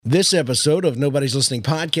This episode of Nobody's Listening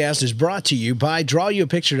Podcast is brought to you by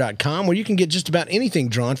DrawYouAPicture.com, where you can get just about anything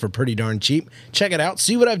drawn for pretty darn cheap. Check it out,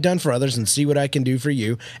 see what I've done for others, and see what I can do for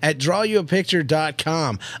you at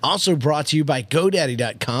DrawYouAPicture.com. Also brought to you by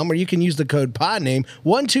GoDaddy.com, where you can use the code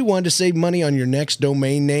PODNAME121 to save money on your next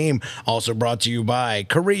domain name. Also brought to you by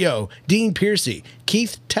Carrillo, Dean Piercy,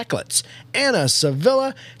 Keith Techlitz, Anna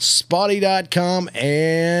Sevilla, Spotty.com,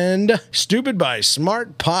 and Stupid by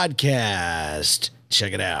Smart Podcast.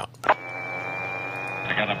 Check it out.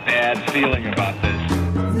 I got a bad feeling about this.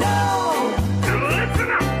 No!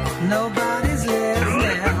 Nobody's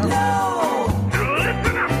listening. No!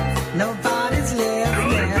 Nobody's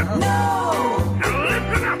listening. No!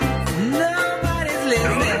 Nobody's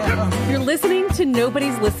listening. You're listening to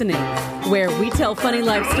Nobody's Listening, where we tell funny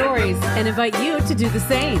life stories and invite you to do the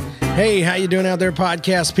same. Hey, how you doing out there,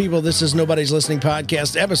 podcast people? This is Nobody's Listening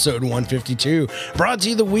Podcast, episode 152, brought to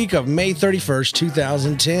you the week of May 31st,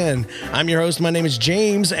 2010. I'm your host. My name is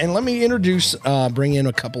James, and let me bring in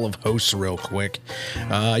a couple of hosts real quick.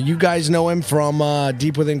 You guys know him from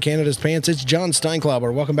Deep Within Canada's Pants. It's John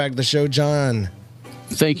Steinklauber. Welcome back to the show, John.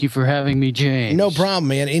 Thank you for having me, James. No problem,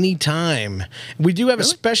 man. Anytime. We do have a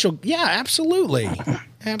special... Yeah, absolutely.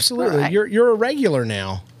 Absolutely. Right. You're a regular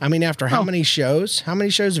now. I mean, after how many shows? How many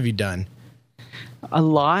shows have you done? A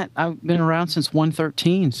lot. I've been around since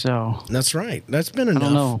 113, so... That's right. That's been enough. I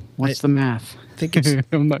don't know. What's the math? I think it's...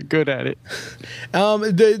 I'm not good at it.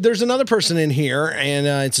 There's another person in here, and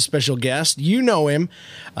it's a special guest. You know him.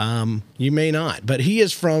 You may not, but he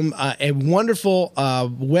is from a wonderful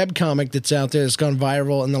webcomic that's out there that's gone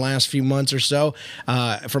viral in the last few months or so,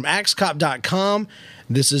 from axcop.com.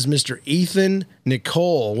 This is Mr. Ethan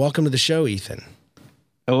Nicolle. Welcome to the show, Ethan.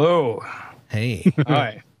 Hello. Hey.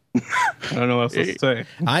 Hi. I don't know what else to say.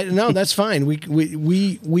 No, that's fine.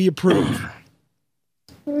 We approve.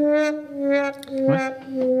 What?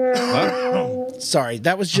 Sorry,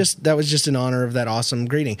 that was just in honor of that awesome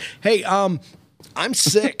greeting. Hey, I'm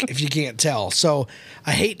sick if you can't tell. So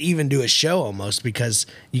I hate to even do a show almost because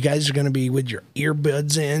you guys are going to be with your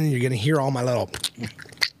earbuds in. And you're going to hear all my little...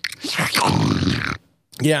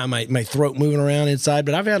 Yeah, my throat moving around inside,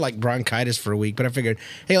 but I've had like bronchitis for a week, but I figured,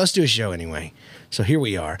 hey, let's do a show anyway. So here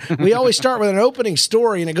we are. We always start with an opening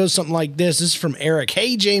story, and it goes something like this. This is from Eric.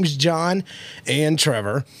 Hey, James, John, and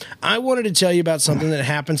Trevor. I wanted to tell you about something that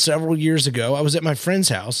happened several years ago. I was at my friend's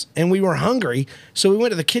house, and we were hungry, so we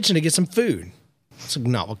went to the kitchen to get some food. It's a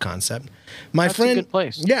novel concept. That's a good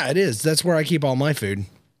place. Yeah, it is. That's where I keep all my food.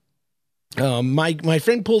 My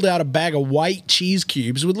friend pulled out a bag of white cheese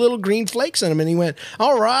cubes with little green flakes in them, and he went,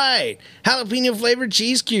 all right, jalapeno flavored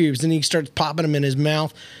cheese cubes. And he starts popping them in his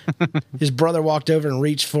mouth. His brother walked over and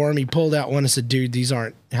reached for him. He pulled out one and said, dude, these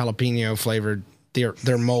aren't jalapeno flavored.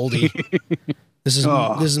 They're moldy. This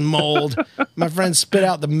is mold. My friend spit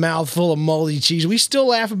out the mouthful of moldy cheese. We still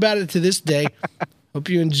laugh about it to this day. Hope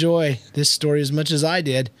you enjoy this story as much as I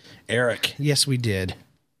did. Eric, yes, we did.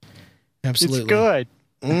 Absolutely. It's good.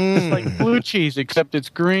 It's like blue cheese, except it's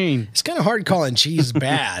green. It's kind of hard calling cheese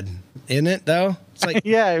bad, isn't it, though? It's like,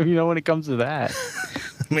 Yeah, when it comes to that.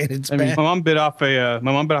 I mean, it's bad. My mom bit off a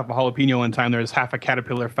jalapeno one time. There was half a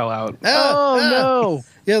caterpillar fell out. No.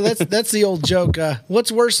 Yeah, that's the old joke.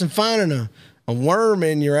 What's worse than finding a worm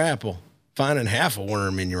in your apple? Finding half a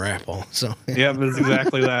worm in your apple. So Yeah, but it's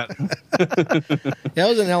exactly that. yeah, I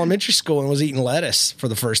was in elementary school and was eating lettuce for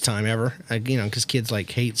the first time ever. Because kids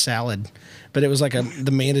hate salad. But it was like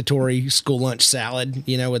the mandatory school lunch salad,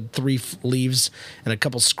 with 3 leaves and a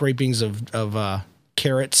couple scrapings of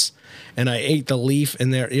carrots. And I ate the leaf,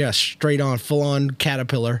 and straight on, full on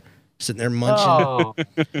caterpillar sitting there munching. Oh.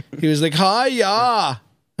 He was like, "Hi,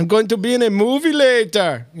 I'm going to be in a movie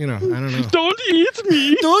later." I don't know. Don't eat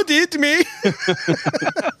me. Don't eat me.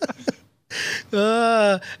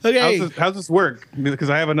 Okay. How's this work? Because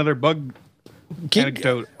I have another bug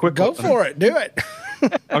anecdote. Quick, Go for it. Do it.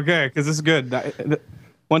 Okay, because this is good.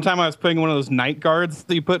 One time I was putting one of those night guards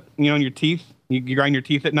that you put, in your teeth. You grind your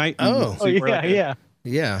teeth at night. Oh. Yeah.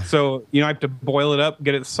 Yeah. So, I have to boil it up,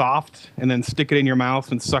 get it soft, and then stick it in your mouth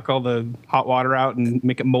and suck all the hot water out and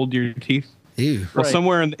make it mold your teeth. Ew. Well, Right.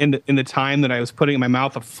 somewhere in the time that I was putting it in my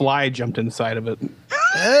mouth, a fly jumped inside of it. So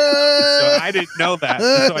I didn't know that.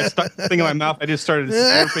 So I stuck the thing in my mouth. I just started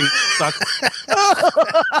slurping, sucking.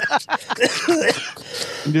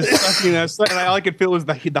 Just sucking. And all I could feel was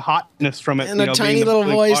the hotness from it. And a tiny little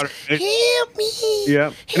voice, "Help me."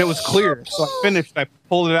 Yeah, and it was clear. So I finished. I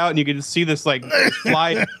pulled it out, and you could just see this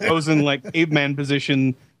fly frozen caveman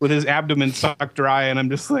position with his abdomen sucked dry. And I'm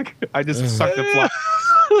just I just sucked a fly.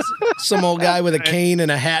 Some old guy with a cane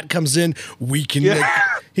and a hat comes in. We can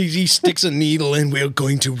He sticks a needle in. We're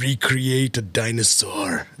going to recreate a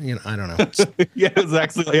dinosaur. You know, I don't know. It was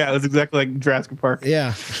exactly like Jurassic Park.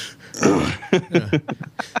 Yeah. Yeah.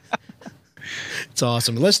 It's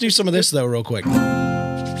awesome. Let's do some of this though, real quick.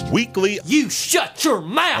 Weekly. You shut your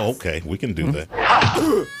mouth. Okay, we can do that.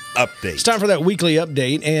 Update. It's time for that weekly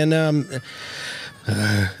update, and I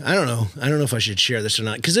don't know. I don't know if I should share this or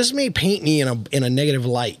not because this may paint me in a negative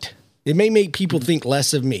light. It may make people think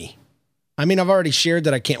less of me. I mean, I've already shared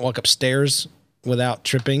that I can't walk upstairs without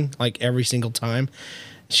tripping, like every single time.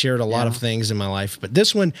 Shared a lot of things in my life, but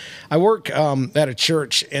this one, I work at a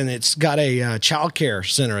church, and it's got a child care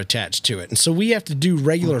center attached to it, and so we have to do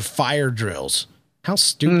regular fire drills. How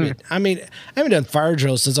stupid! I mean, I haven't done fire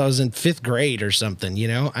drills since I was in 5th grade or something. You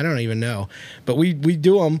know, I don't even know, but we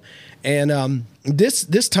do them. And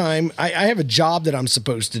this time, I have a job that I'm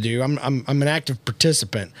supposed to do. I'm an active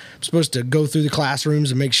participant. I'm supposed to go through the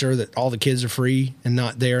classrooms and make sure that all the kids are free and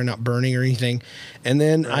not burning or anything. And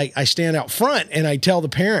then I stand out front and I tell the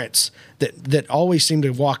parents that always seem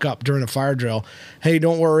to walk up during a fire drill, hey,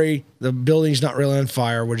 don't worry, the building's not really on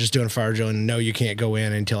fire. We're just doing a fire drill, and no, you can't go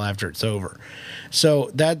in until after it's over.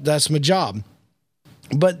 So that's my job.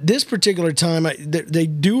 But this particular time, they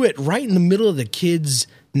do it right in the middle of the kids'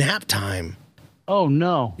 nap time. Oh,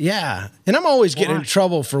 no. Yeah. And I'm always getting in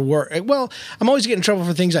trouble for work. Well, I'm always getting in trouble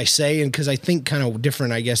for things I say, and because I think kind of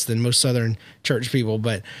different, I guess, than most Southern church people.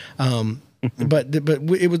 But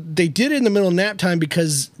they did it in the middle of nap time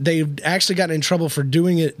because they've actually gotten in trouble for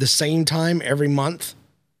doing it at the same time every month.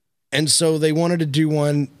 And so they wanted to do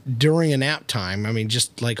one during a nap time. I mean,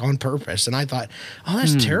 just like on purpose. And I thought, oh,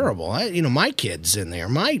 that's terrible. My kid's in there.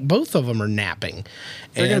 Both of them are napping.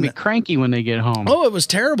 They're going to be cranky when they get home. Oh, it was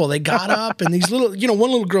terrible. They got up and these little,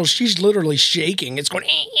 one little girl, she's literally shaking. It's going,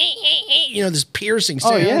 this piercing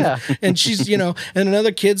sound. Oh, yeah. And she's, and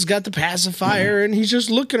another kid's got the pacifier and he's just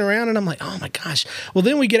looking around and I'm like, oh my gosh. Well,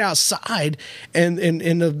 then we get outside and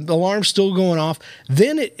the alarm's still going off.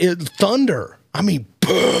 Then it thunder. I mean,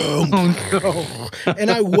 boom. Oh, no. And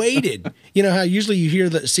I waited. You know how usually you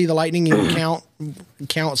see the lightning and you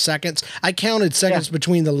count seconds? I counted seconds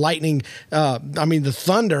between the lightning, the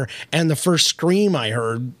thunder and the first scream I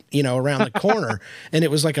heard, around the corner. And it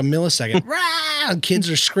was like a millisecond. Rah! And kids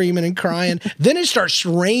are screaming and crying. Then it starts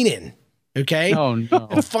raining. Okay? Oh, no.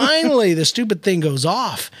 And finally, the stupid thing goes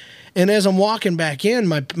off. And as I'm walking back in,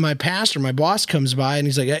 my pastor, my boss comes by and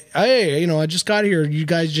he's like, hey, I just got here. You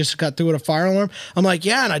guys just got through with a fire alarm? I'm like,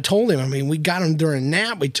 yeah. And I told him, we got him during a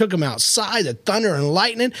nap. We took him outside, the thunder and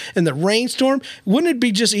lightning and the rainstorm. Wouldn't it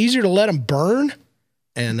be just easier to let him burn?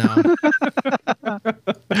 And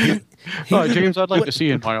James, I'd like to see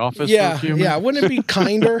you in my office. Yeah, for a few minutes. Yeah. Wouldn't it be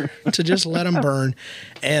kinder to just let him burn?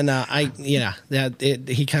 And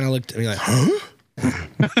he kind of looked at me like, huh?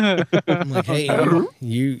 I'm like, hey,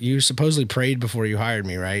 you supposedly prayed before you hired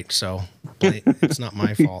me, right? So it's not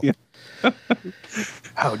my fault.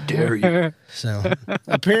 How dare you? So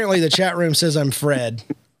apparently the chat room says I'm Fred.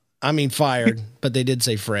 I mean fired, but they did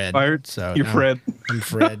say Fred. Fired? So you're Fred. I'm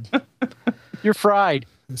Fred. You're fried.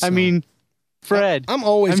 So, Fred. I'm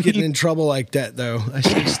always getting in trouble like that, though. I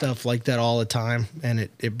say stuff like that all the time, and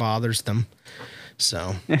it bothers them.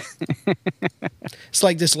 So it's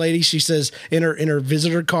like this lady, she says in her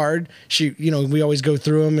visitor card, we always go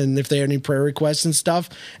through them and if they have any prayer requests and stuff.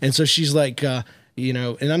 And so she's like, and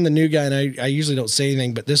I'm the new guy and I usually don't say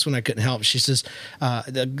anything, but this one I couldn't help. She says,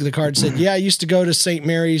 the card said, yeah, I used to go to St.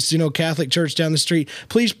 Mary's, Catholic church down the street.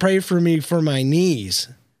 Please pray for me for my knees.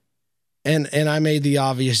 And I made the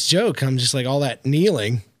obvious joke. I'm just like, all that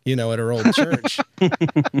kneeling, at her old church,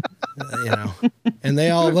 and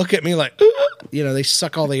they all look at me like, they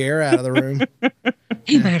suck all the air out of the room.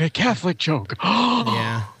 He made a Catholic joke.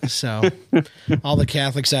 Yeah. So all the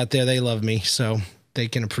Catholics out there, they love me, so they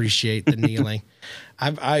can appreciate the kneeling.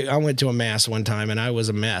 I went to a mass one time and I was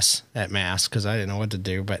a mess at mass because I didn't know what to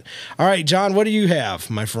do. But all right, John, what do you have,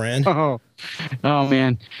 my friend? Oh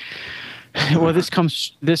man. Well,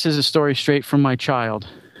 this is a story straight from my child,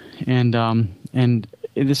 and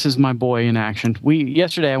this is my boy in action.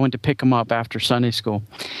 Yesterday I went to pick him up after Sunday school,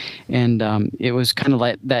 and it was kind of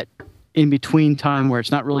like that in between time where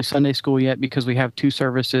it's not really Sunday school yet because we have 2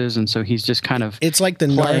 services, and so he's just kind of it's like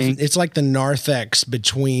the narthex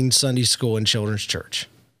between Sunday school and children's church.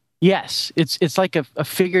 Yes, it's like a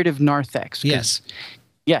figurative narthex. Yes,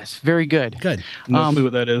 very good. Good. No clue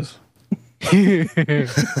what that is.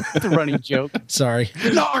 It's a running joke. Sorry.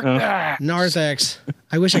 Narthex.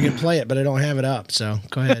 I wish I could play it, but I don't have it up. So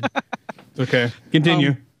go ahead. Okay,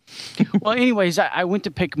 continue. Well, anyways, I went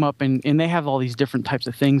to pick them up, and they have all these different types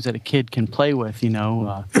of things that a kid can play with,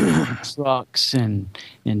 trucks and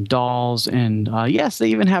dolls, and yes, they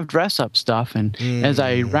even have dress-up stuff. And as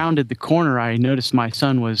I rounded the corner, I noticed my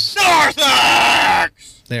son was...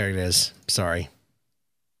 There it is. Sorry.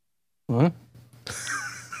 What?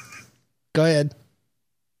 Go ahead.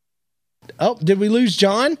 Oh, did we lose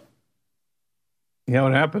John? Yeah,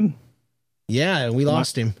 what happened? Yeah, we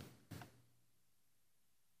lost him.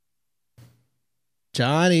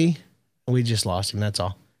 Johnny. We just lost him, that's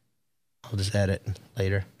all. I'll just edit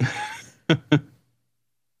later.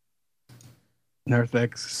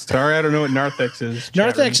 Narthex. Sorry, I don't know what Narthex is.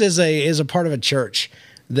 Narthex is a part of a church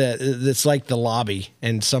that's like the lobby,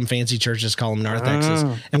 and some fancy churches call them narthexes.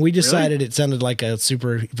 Oh, and we decided it sounded like a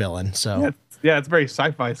super villain. So yeah, it's very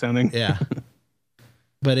sci-fi sounding. Yeah.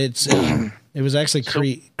 But it was actually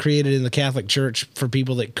created in the Catholic Church for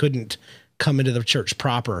people that couldn't come into the church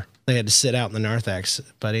proper. They had to sit out in the narthex.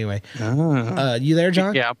 But anyway, you there,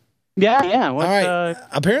 John? Yeah. All right.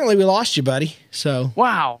 Apparently, we lost you, buddy. So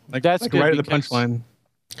wow, that's good. Right at the punchline.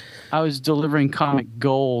 I was delivering comic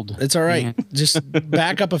gold. It's all right. Man. Just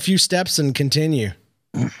back up a few steps and continue.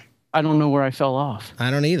 I don't know where I fell off. I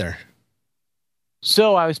don't either.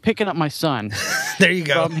 So I was picking up my son. There you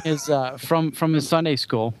go. From his from his Sunday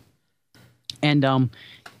school, and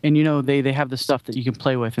they have the stuff that you can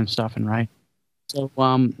play with and stuff, and right. So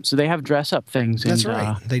they have dress up things. That's and,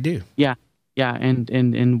 right. They do. Yeah,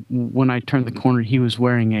 and when I turned the corner, he was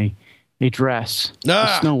wearing a dress,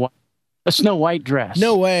 a Snow White dress.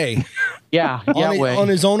 No way. Yeah, Yahweh. On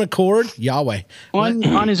his own accord, Yahweh.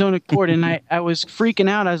 On his own accord, and I was freaking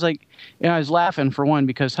out. I was like, I was laughing for one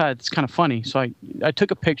because it's kind of funny. So I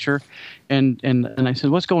took a picture, and I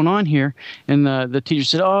said, "What's going on here?" And the teacher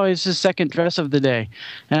said, "Oh, it's his second dress of the day,"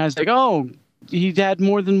 and I was like, "Oh, he had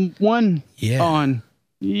more than one on."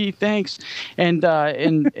 Thanks, and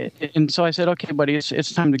so I said, "Okay, buddy,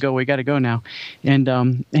 it's time to go. We got to go now."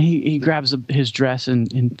 And he grabs his dress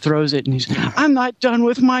and throws it, and he's, "I'm not done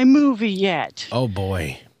with my movie yet." Oh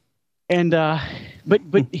boy! And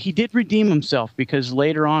but he did redeem himself, because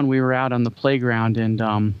later on we were out on the playground, and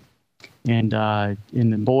the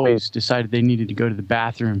boys decided they needed to go to the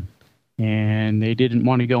bathroom. And they didn't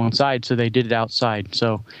want to go inside, so they did it outside.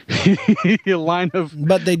 So a line of...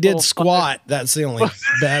 But they did squat. That's the only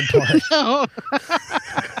bad part.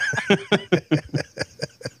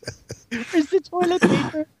 Where's the toilet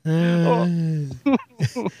paper?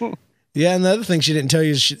 Yeah, and the other thing she didn't tell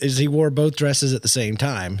you is he wore both dresses at the same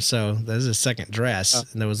time. So there's a second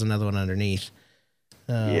dress, and there was another one underneath.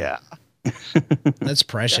 Yeah. That's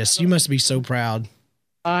precious. You must be so proud.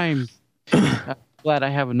 I'm glad I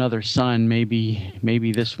have another son.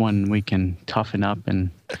 Maybe this one we can toughen up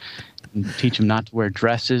and teach him not to wear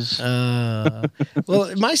dresses. Well,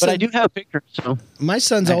 my son, but I do have pictures. So my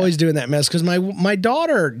son's always doing that mess because my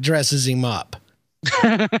daughter dresses him up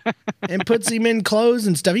and puts him in clothes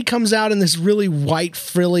and stuff. He comes out in this really white,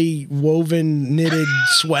 frilly, woven, knitted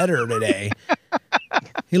sweater today.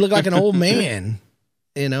 He looked like an old man.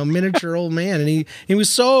 Miniature old man, and he was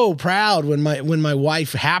so proud when my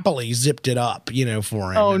wife happily zipped it up,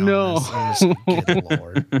 for him. Oh no! Good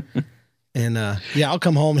Lord. And I'll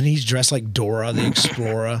come home and he's dressed like Dora the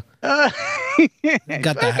Explorer. got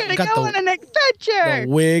the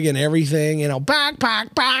wig and everything,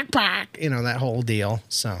 backpack, that whole deal.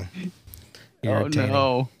 So, irritating.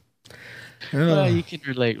 Oh no! You can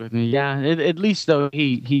relate with me. Yeah, at least though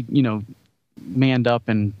he manned up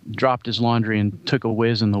and dropped his laundry and took a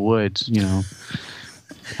whiz in the woods,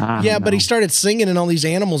 But he started singing and all these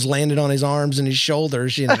animals landed on his arms and his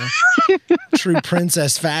shoulders, true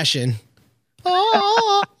princess fashion.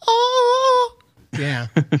 Oh. Yeah.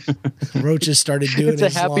 Roaches started doing it's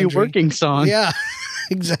a happy laundry. Working song. Yeah,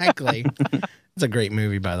 exactly. It's a great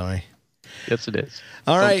movie, by the way. Yes, it is.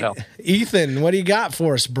 All right, Ethan, what do you got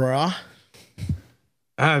for us, brah?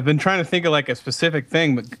 I've been trying to think of like a specific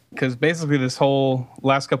thing, but because basically this whole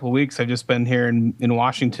last couple of weeks I've just been here in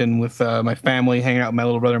Washington with my family, hanging out with my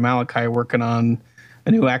little brother Malachi, working on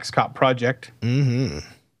a new Axe Cop project. Mm-hmm.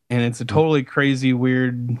 And it's a totally crazy,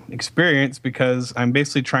 weird experience because I'm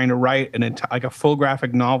basically trying to write like a full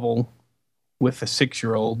graphic novel with a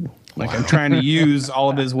 6-year-old. Like I'm trying to use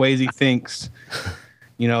all of his ways he thinks,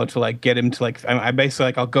 to like get him to like, I basically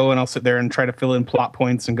like, I'll go and I'll sit there and try to fill in plot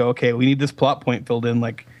points and go, okay, we need this plot point filled in.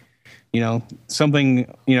 Like,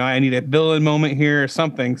 something, I need a villain moment here or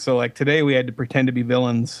something. So like today we had to pretend to be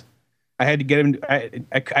villains. I had to get him, I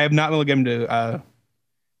have not been able to get him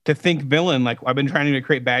to think villain. Like I've been trying to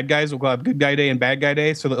create bad guys. We'll have good guy day and bad guy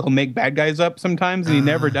day so that he'll make bad guys up sometimes. And he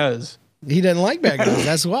never does. He doesn't like bad guys.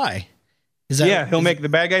 That's why. Is that Yeah, he'll make the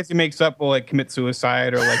bad guys he makes up will like commit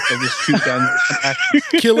suicide or like they'll just shoot guns.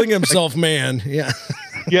 killing himself, man? Yeah.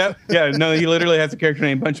 Yeah. No, he literally has a character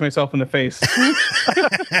named Punch Myself in the Face.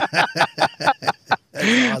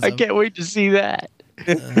 Awesome. I can't wait to see that.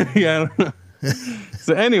 Yeah. I don't know.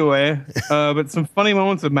 So anyway, but some funny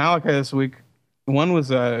moments of Malachi this week. One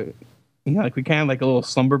was like we kind of like a little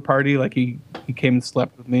slumber party. Like he came and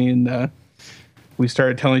slept with me, and we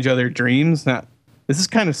started telling each other dreams. Now this is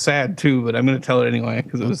kind of sad too, but I'm going to tell it anyway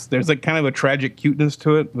because there's like kind of a tragic cuteness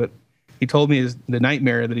to it. But he told me the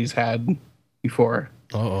nightmare that he's had before.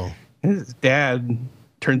 Oh. His dad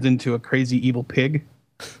turns into a crazy evil pig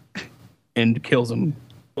and kills him.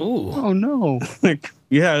 Ooh. Oh no! Like,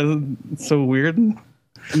 yeah, it's so weird.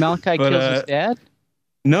 Malachi kills his dad.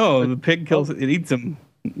 No, the pig kills it eats him.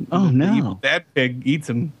 Oh The no! evil dad pig eats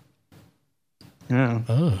him. Yeah.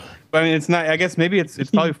 Oh. But I mean, it's not. I guess maybe it's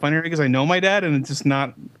probably funnier because I know my dad, and it's just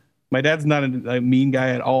not. My dad's not a mean guy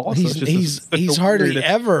at all. So He's hardly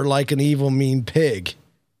ever like an evil, mean pig.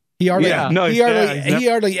 He hardly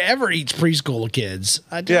ever eats preschool kids.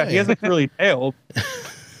 Yeah, he has a curly tail.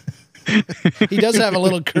 He does have a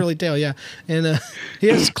little curly tail, yeah, and he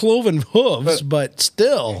has cloven hooves, but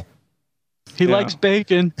still, he likes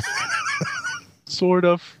bacon. Sort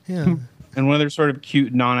of. Yeah. And one other sort of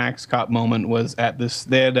cute non-axe cop moment was at this.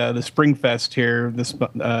 They had the Spring Fest here. This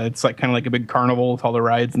it's like kind of like a big carnival with all the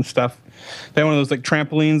rides and stuff. They had one of those like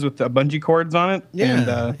trampolines with bungee cords on it.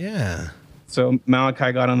 Yeah, And, yeah. So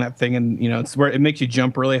Malachi got on that thing, and it's where it makes you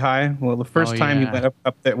jump really high. Well, the first time he went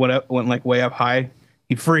up there, went like way up high.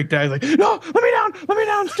 He freaked out. He's like, "No, let me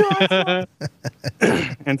down, it's too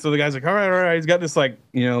high." And so the guy's like, "All right." He's got this like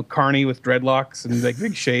carny with dreadlocks and like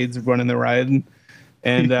big shades running the ride,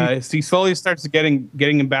 and so he slowly starts getting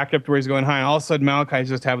him back up to where he's going high. And all of a sudden, Malachi's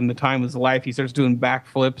just having the time of his life. He starts doing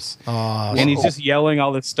backflips, and he's just yelling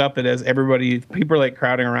all this stuff that has people are like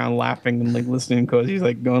crowding around, laughing and like listening because he's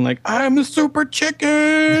like going like, "I'm a super chicken,"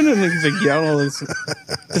 and he's like yelling all this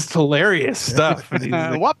just hilarious stuff. And he's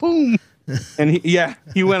like, Wapoom! And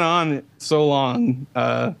he went on so long.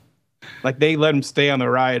 Like they let him stay on the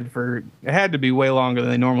ride it had to be way longer than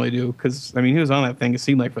they normally do. Cause I mean, he was on that thing. It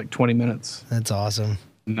seemed like for like 20 minutes. That's awesome.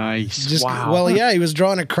 Nice. Wow. Well, yeah, he was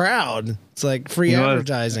drawing a crowd. It's like free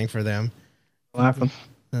advertising for them. Laughing.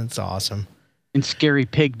 That's awesome. And Scary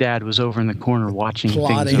Pig Dad was over in the corner watching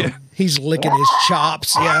Plotting. things. He's licking his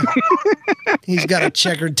chops. Yeah. He's got a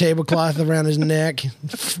checkered tablecloth around his neck, a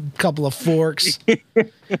couple of forks.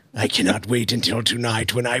 I cannot wait until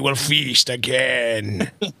tonight when I will feast again.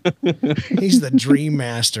 He's the dream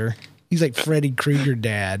master. He's like Freddy Krueger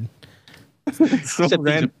dad. So Except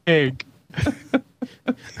he's a pig.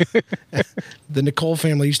 The Nicole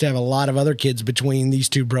family used to have a lot of other kids between these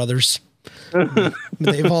two brothers.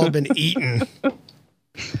 They've all been eaten.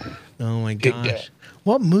 Oh my gosh.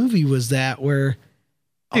 What movie was that where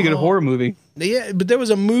You get a horror movie. Yeah, but there was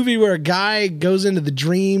a movie where a guy goes into the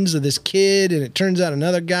dreams of this kid and it turns out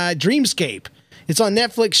another guy. Dreamscape. It's on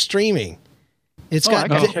Netflix streaming. It's got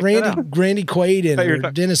Randy Quaid in it, or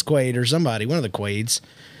Dennis Quaid or somebody, one of the Quaids.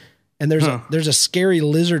 And there's a scary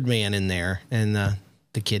lizard man in there, and the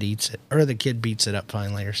kid eats it, or the kid beats it up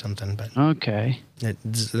finally or something. But okay,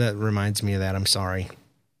 that reminds me of that. I'm sorry.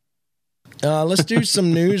 Let's do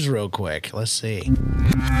some news real quick. Let's see.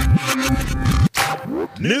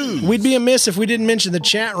 News. We'd be amiss if we didn't mention the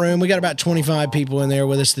chat room. We got about 25 people in there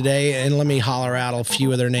with us today, and let me holler out a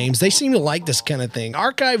few of their names. They seem to like this kind of thing.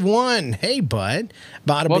 Archive 1, hey, bud.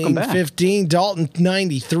 Bada Bing 15, Dalton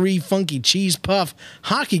 93, Funky Cheese Puff,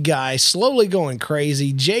 Hockey Guy, Slowly Going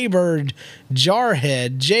Crazy, Jaybird,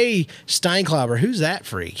 Jarhead, Jay Steinklauber. Who's that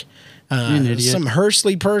freak? Some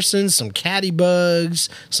Hursley persons, some Caddy Bugs,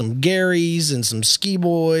 some Garys, and some Ski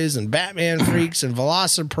Boys, and Batman Freaks, and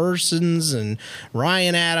Velocipersons, and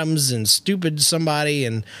Ryan Adams, and Stupid Somebody,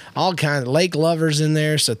 and all kinds of Lake Lovers in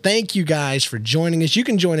there. So thank you guys for joining us. You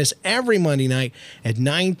can join us every Monday night at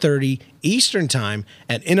 9:30 Eastern Time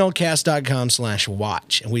at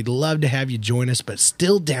nlcast.com/watch. And we'd love to have you join us, but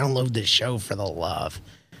still download the show for the love,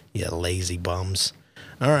 you lazy bums.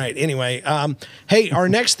 All right. Anyway, hey, our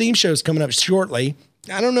next theme show is coming up shortly.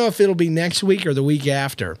 I don't know if it'll be next week or the week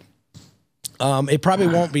after. It probably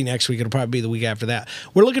won't be next week. It'll probably be the week after that.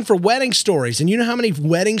 We're looking for wedding stories. And you know how many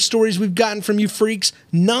wedding stories we've gotten from you freaks?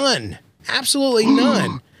 None. Absolutely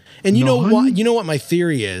none. And you know what? You know what my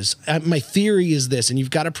theory is? My theory is this, and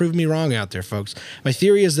you've got to prove me wrong out there, folks. My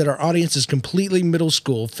theory is that our audience is completely middle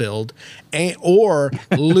school filled, or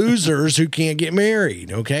losers who can't get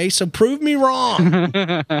married. Okay, so prove me wrong.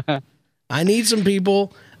 I need some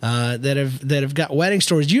people that have got wedding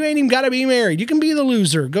stories. You ain't even got to be married. You can be the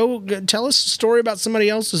loser. Go tell us a story about somebody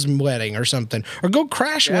else's wedding or something, or go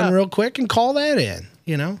crash one real quick and call that in.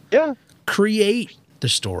 Yeah. Create the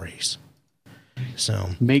stories. So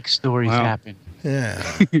Make stories happen. yeah.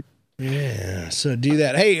 Yeah, so do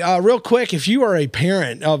that. Hey, real quick, if you are a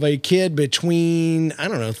parent of a kid between,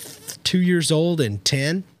 2 years old and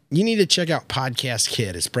 10, you need to check out Podcast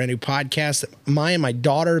Kid. It's a brand new podcast that Maya and my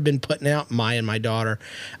daughter have been putting out. Maya and my daughter.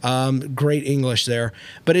 Great English there.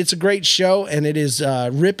 But it's a great show, and it is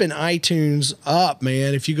ripping iTunes up,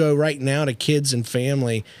 man. If you go right now to Kids and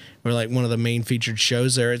Family, we're like one of the main featured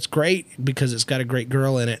shows there. It's great because it's got a great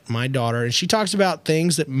girl in it, my daughter, and she talks about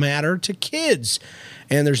things that matter to kids.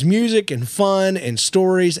 And there's music and fun and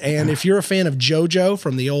stories. And if you're a fan of JoJo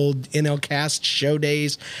from the old NLCast show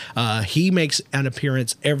days, he makes an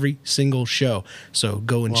appearance every single show. So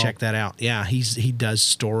go and check that out. Yeah, he does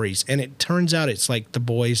stories. And it turns out it's like the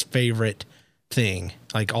boys' favorite thing.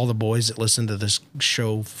 Like all the boys that listen to this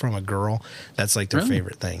show from a girl, that's like their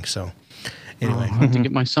favorite thing. So anyway, I'll have to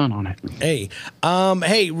get my son on it. Hey,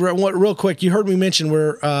 real quick, you heard me mention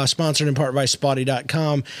we're sponsored in part by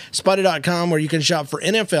Spotty.com. Spotty.com, where you can shop for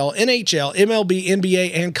NFL, NHL, MLB,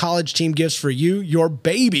 NBA, and college team gifts for you, your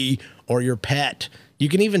baby, or your pet. You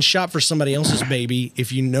can even shop for somebody else's baby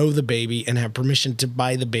if you know the baby and have permission to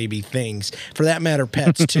buy the baby things. For that matter,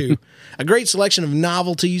 pets too. A great selection of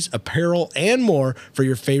novelties, apparel, and more for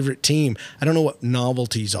your favorite team. I don't know what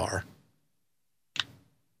novelties are.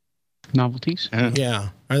 Novelties? Yeah.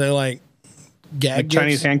 Are they like gag gifts?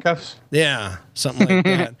 Chinese handcuffs? Yeah, something like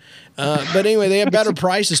that. But anyway, they have better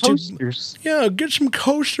prices too. Coasters. Yeah, get some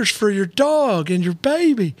coasters for your dog and your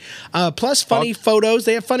baby. Plus funny photos.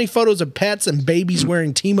 They have funny photos of pets and babies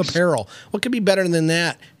wearing team apparel. What could be better than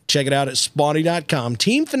that? Check it out at Spotty.com.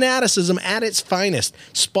 Team fanaticism at its finest.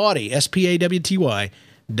 Spotty, SPAWTY.com.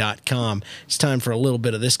 It's time for a little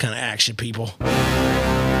bit of this kind of action, people.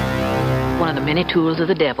 One of the many tools of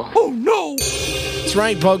the devil. Oh no! That's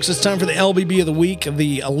right, folks. It's time for the LBB of the week,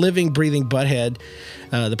 the living, breathing butthead,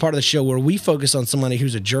 the part of the show where we focus on somebody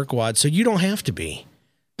who's a jerkwad, so you don't have to be.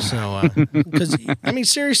 So, because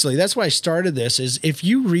seriously, that's why I started this. Is if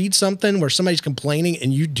you read something where somebody's complaining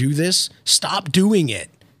and you do this, stop doing it.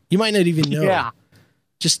 You might not even know. Yeah.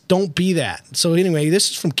 Just don't be that. So anyway, this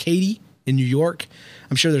is from Katie in New York.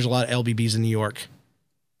 I'm sure there's a lot of LBBs in New York.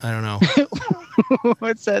 I don't know.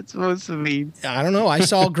 What's that supposed to mean? I don't know. I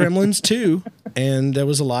saw Gremlins 2, and there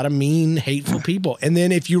was a lot of mean, hateful people. And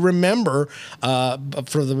then if you remember, all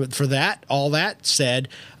that said,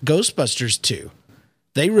 Ghostbusters 2.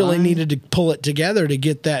 They really needed to pull it together to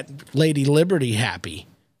get that Lady Liberty happy.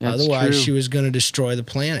 That's Otherwise, true. she was going to destroy the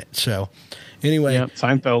planet. So anyway,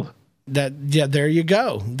 Seinfeld. There you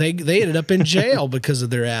go. They ended up in jail because of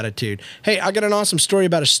their attitude. Hey, I got an awesome story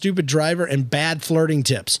about a stupid driver and bad flirting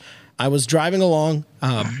tips. I was driving along,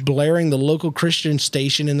 blaring the local Christian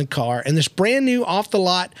station in the car, and this brand new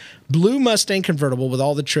off-the-lot blue Mustang convertible with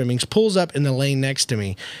all the trimmings pulls up in the lane next to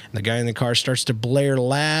me. And the guy in the car starts to blare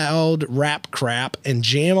loud rap crap and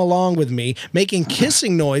jam along with me, making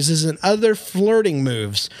kissing noises and other flirting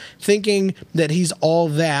moves. Thinking that he's all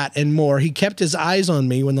that and more, he kept his eyes on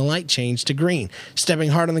me when the light changed to green. Stepping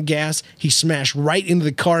hard on the gas, he smashed right into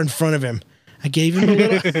the car in front of him. I gave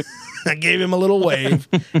him a little wave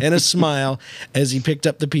and a smile as he picked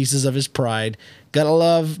up the pieces of his pride. Gotta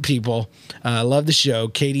love people. Love the show.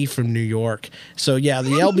 Katie from New York. So yeah,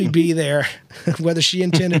 the LBB there, whether she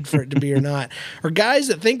intended for it to be or not, are guys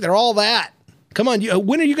that think they're all that. Come on,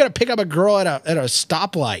 when are you going to pick up a girl at a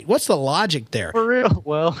stoplight? What's the logic there? For real?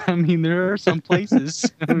 Well, there are some places.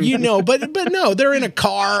 But no, they're in a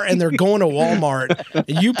car and they're going to Walmart.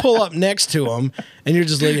 And you pull up next to them and you're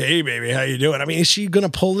just like, hey, baby, how you doing? Is she going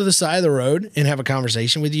to pull to the side of the road and have a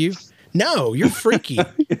conversation with you? No, you're freaky.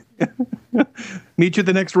 Meet you at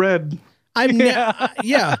the next red. I don't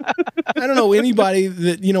know anybody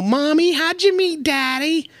that, Mommy, how'd you meet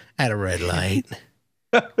Daddy? At a red light.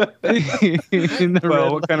 What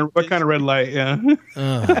kind of red light? Yeah.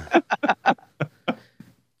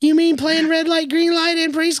 You mean playing red light, green light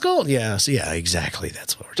in preschool? Yes, yeah, exactly.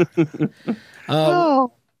 That's what we're talking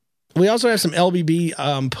about. We also have some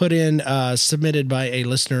LBB put in, submitted by a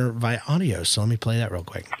listener via audio. So let me play that real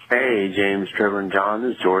quick. Hey, James, Trevor, and John.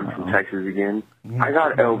 This is Jordan from Texas again. I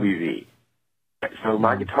got LBV. So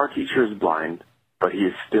my guitar teacher is blind, but he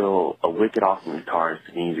is still a wicked awesome guitarist,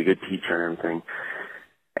 and he's a good teacher and everything.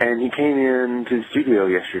 And he came in to the studio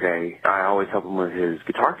yesterday. I always help him with his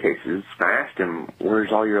guitar cases. And I asked him,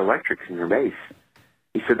 where's all your electrics and your bass?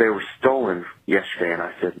 He said they were stolen yesterday. And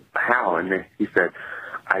I said, how? And he said,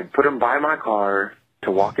 I put them by my car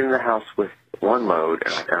to walk into the house with one load,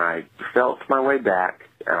 and I felt my way back,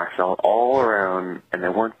 and I felt all around, and they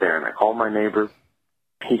weren't there. And I called my neighbor.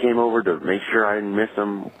 He came over to make sure I didn't miss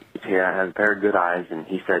them. He had a pair of good eyes, and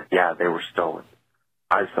he said, yeah, they were stolen.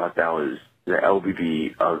 I thought that was the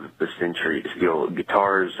LBB of the century, to steal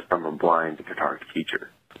guitars from a blind guitar teacher.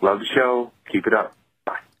 Love the show. Keep it up.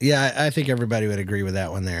 Bye. Yeah, I think everybody would agree with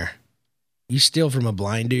that one there. You steal from a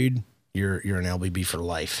blind dude, you're an LBB for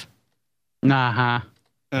life.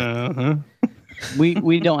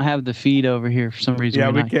 We don't have the feed over here for some reason. Yeah,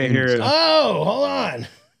 we can't hear it. Oh, hold on.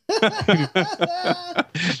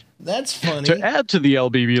 That's funny. To add to the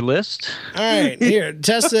LBB list. All right, here,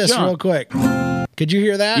 test this real quick. Could you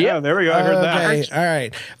hear that? Yeah, there we go. I heard that. Okay, all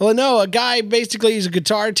right. Well, no, a guy basically he's a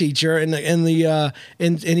guitar teacher, and he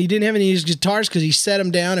didn't have any of his guitars because he set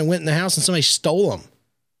them down and went in the house and somebody stole them.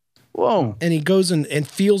 Whoa! And he goes and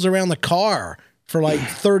feels around the car for like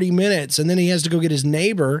 30 minutes, and then he has to go get his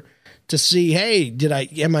neighbor to see, hey,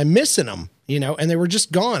 am I missing them? You know, and they were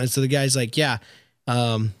just gone. And so the guy's like, yeah,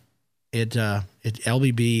 LBB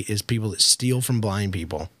is people that steal from blind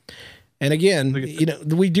people. And again, you know,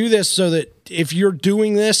 we do this so that if you're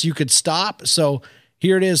doing this, you could stop. So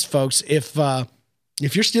here it is, folks. If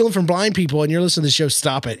you're stealing from blind people and you're listening to the show,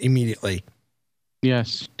 stop it immediately.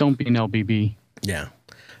 Yes, don't be an LBB. Yeah.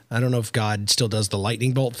 I don't know if God still does the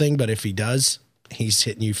lightning bolt thing, but if he does, he's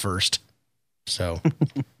hitting you first. So.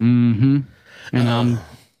 And I'm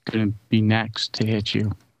going to be next to hit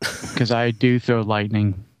you because I do throw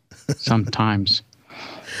lightning sometimes.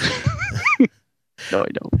 No, I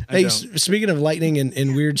don't. Hey, speaking of lightning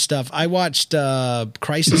and weird stuff, I watched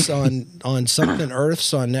Crisis on Something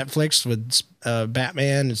Earths on Netflix with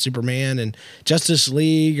Batman and Superman and Justice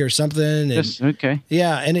League or something. And, Yes, okay.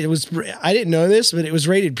 Yeah, and it was, I didn't know this, but it was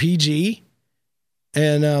rated PG,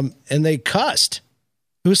 and they cussed.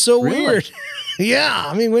 It was so weird. Yeah,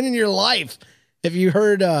 I mean, when in your life have you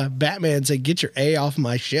heard Batman say, "Get your A off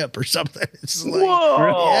my ship" or something? It's like,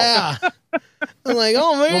 Whoa! Yeah. I'm like,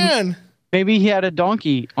 oh man. Well, maybe he had a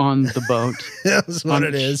donkey on the boat. That's what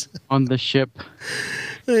it is. On the ship.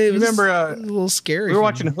 You remember a little scary. We were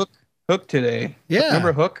watching Hook today. Yeah.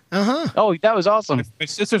 Remember Hook? Uh-huh. Oh, that was awesome. My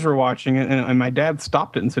sisters were watching it, and my dad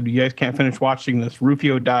stopped it and said, "You guys can't finish watching this.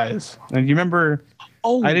 Rufio dies." And you remember?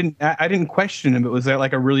 Oh, I didn't question him. But was that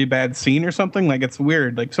like a really bad scene or something? Like it's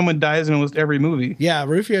weird. Like someone dies in almost every movie. Yeah,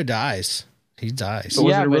 Rufio dies. He dies. So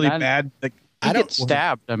was it really bad? Like he gets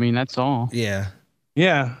stabbed. I mean, that's all. Yeah.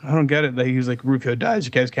 Yeah, I don't get it. That he's like, Rufio dies.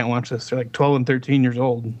 You guys can't watch this. They're like 12 and 13 years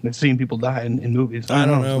old. They've seen people die in movies. I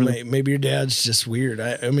don't know. Really... Maybe your dad's just weird.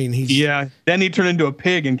 I mean, he's... Yeah, then he turned into a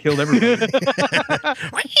pig and killed everybody.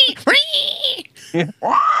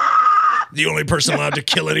 The only person allowed to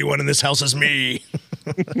kill anyone in this house is me.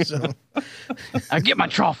 So, I get my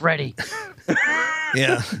trough ready.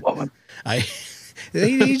 Yeah.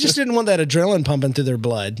 He just didn't want that adrenaline pumping through their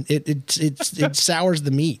blood. It sours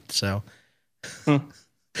the meat. So I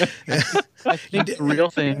think it's a real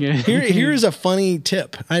thing. Here's a funny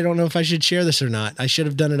tip. I don't know if I should share this or not. I should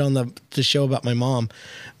have done it on the show about my mom,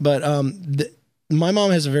 but my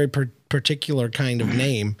mom has a very particular kind of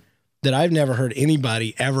name that I've never heard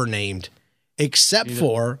anybody ever named, except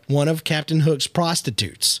for one of Captain Hook's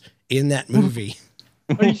prostitutes in that movie.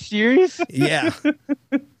 Are you serious? Yeah.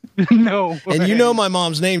 No way. And you know my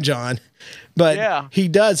mom's name, John, but yeah. He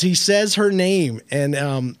does. He says her name, and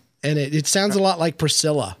it sounds a lot like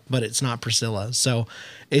Priscilla, but it's not Priscilla. So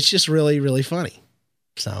it's just really, really funny.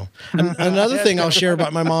 So another thing I'll share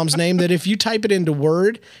about my mom's name, that if you type it into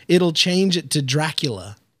Word, it'll change it to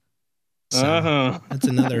Dracula. So that's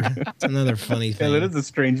another funny thing. Yeah, that is a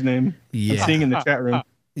strange name. Yeah. I'm seeing in the chat room.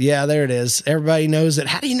 Yeah, there it is. Everybody knows it.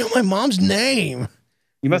 How do you know my mom's name?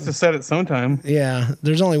 You must have said it sometime. Yeah,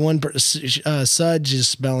 there's only one. Sudge is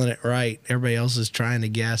spelling it right. Everybody else is trying to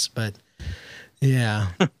guess, but yeah.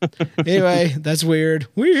 Anyway, that's weird.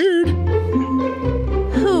 Weird.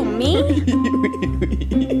 Who, me?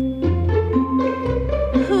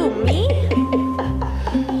 Who, me?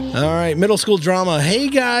 All right, middle school drama. Hey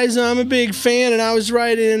guys, I'm a big fan, and I was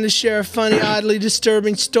writing in to share a funny, oddly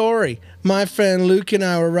disturbing story. My friend Luke and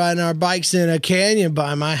I were riding our bikes in a canyon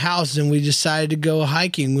by my house, and we decided to go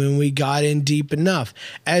hiking when we got in deep enough.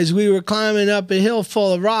 As we were climbing up a hill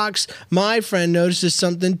full of rocks, my friend notices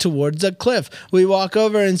something towards a cliff. We walk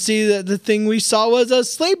over and see that the thing we saw was a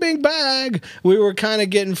sleeping bag. We were kind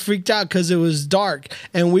of getting freaked out because it was dark,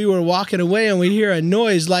 and we were walking away, and we hear a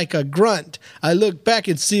noise like a grunt. I look back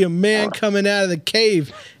and see a man coming out of the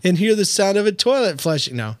cave and hear the sound of a toilet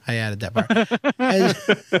flushing. No, I added that part.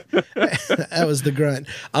 That was the grunt.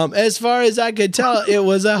 As far as I could tell, it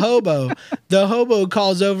was a hobo. The hobo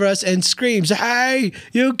calls over us and screams, "Hey,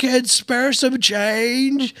 you kids, spare some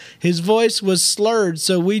change." His voice was slurred,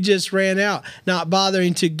 so we just ran out, not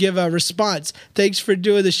bothering to give a response. Thanks for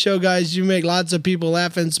doing the show, guys. You make lots of people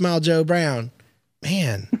laugh and smile, Joe Brown.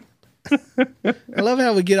 Man, I love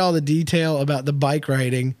how we get all the detail about the bike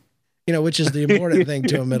riding, which is the important thing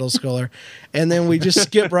to a middle schooler. And then we just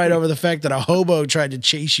skip right over the fact that a hobo tried to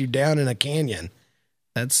chase you down in a canyon.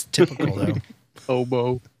 That's typical, though.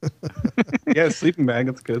 Hobo. Yeah, sleeping bag.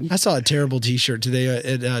 That's good. I saw a terrible T-shirt today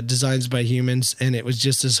at Designs by Humans, and it was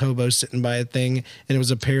just this hobo sitting by a thing, and it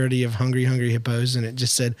was a parody of Hungry Hungry Hippos, and it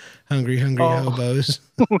just said Hungry Hungry Hobos.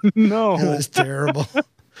 Oh, no. It was terrible.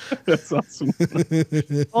 That's awesome.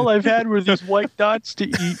 All I've had were these white dots to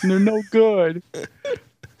eat, and they're no good.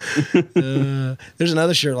 There's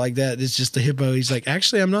another shirt like that. It's just a hippo. He's like,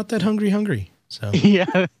 actually, I'm not that hungry. So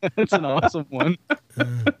yeah, that's an awesome one.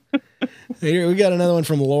 Here we got another one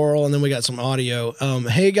from Laurel, and then we got some audio.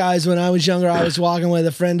 Hey guys, when I was younger, I was walking with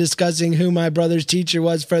a friend discussing who my brother's teacher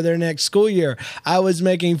was for their next school year. I was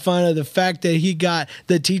making fun of the fact that he got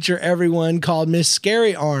the teacher everyone called Miss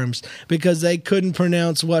Scary Arms because they couldn't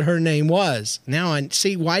pronounce what her name was. Now I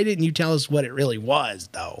see, why didn't you tell us what it really was,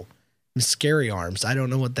 though? Miss Scary Arms. I don't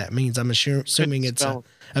know what that means. I'm assuming it's a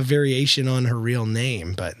variation on her real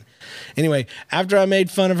name, but anyway, after I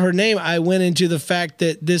made fun of her name, I went into the fact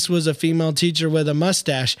that this was a female teacher with a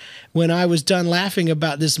mustache. When I was done laughing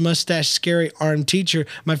about this mustache scary arm teacher,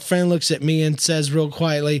 my friend looks at me and says real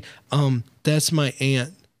quietly, that's my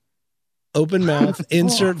aunt. Open mouth,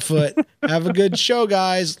 insert foot. Have a good show,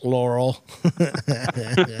 guys. Laurel.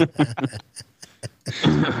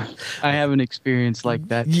 I have an experience like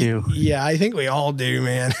that too. Yeah, I think we all do,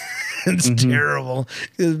 man. It's terrible.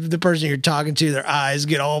 The person you're talking to, their eyes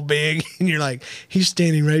get all big, and you're like, he's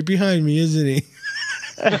standing right behind me, isn't he?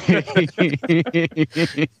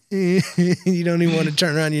 You don't even want to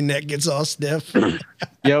turn around, your neck gets all stiff.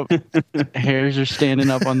 Yep. Hairs are standing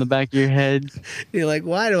up on the back of your head. You're like,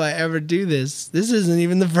 why do I ever do this? This isn't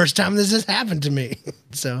even the first time this has happened to me.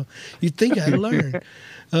 So you'd think I'd learn.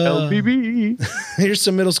 LBB. Here's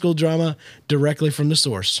some middle school drama directly from the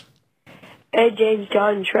source. Hey, James,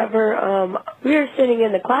 John, and Trevor. We were sitting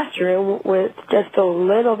in the classroom with just a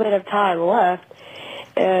little bit of time left,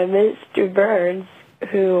 and Mr. Burns,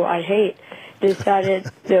 who I hate, decided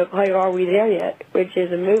to play Are We There Yet?, which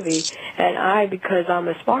is a movie. And I, because I'm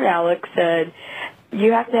a smart aleck, said,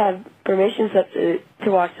 you have to have permission slip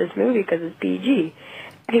to watch this movie because it's PG.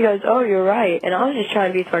 He goes, oh, you're right. And I was just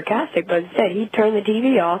trying to be sarcastic, but instead he turned the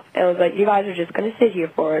TV off and was like, you guys are just going to sit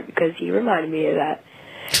here for it, because he reminded me of that.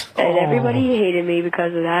 And everybody hated me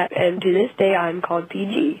because of that. And to this day, I'm called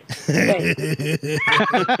PG.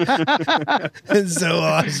 It's so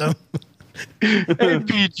awesome. Hey,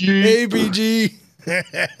 PG. Hey, PG.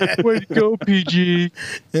 Way to go, PG.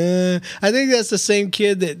 I think that's the same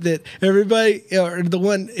kid that everybody, or the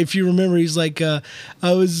one, if you remember, he's like, I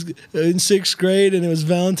was in 6th grade and it was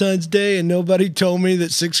Valentine's Day and nobody told me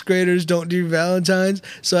that 6th graders don't do Valentine's,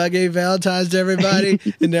 so I gave Valentine's to everybody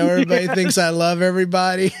and now everybody thinks I love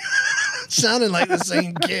everybody. Sounded like the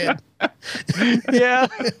same kid. Yeah,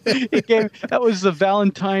 that was the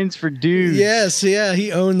Valentine's for dudes. Yes, yeah,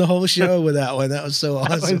 he owned the whole show with that one. That was so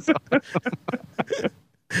awesome.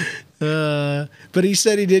 But he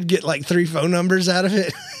said he did get like 3 phone numbers out of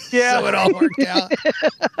it. Yeah, so it all worked out.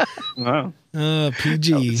 Wow.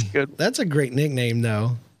 PG. That's a great nickname,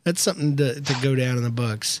 though. That's something to go down in the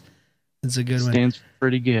books. It's a good one. Stands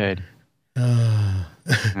pretty good.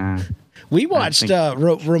 We watched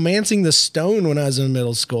Romancing the Stone when I was in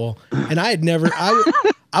middle school, and I had never.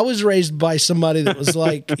 I was raised by somebody that was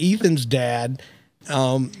like Ethan's dad,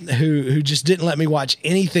 who just didn't let me watch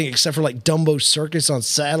anything except for like Dumbo Circus on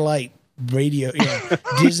satellite radio,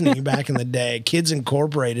 Disney back in the day, Kids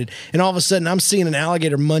Incorporated, and all of a sudden I'm seeing an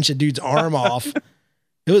alligator munch a dude's arm off.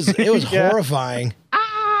 It was horrifying.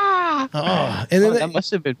 Oh, and then that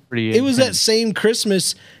must have been pretty. It was that same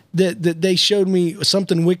Christmas that they showed me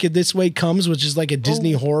Something Wicked This Way Comes, which is like a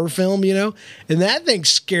Disney horror film, and that thing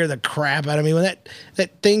scared the crap out of me when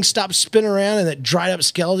that thing stopped spinning around and that dried up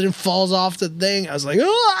skeleton falls off the thing. I was like,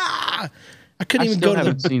 ah! I couldn't even go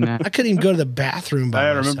to the bathroom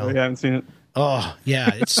by myself. I remember. I haven't seen it. Oh yeah,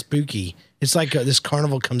 it's spooky. It's like this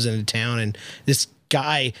carnival comes into town and this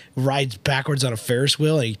guy rides backwards on a Ferris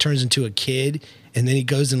wheel and he turns into a kid. And then he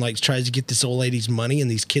goes and like tries to get this old lady's money,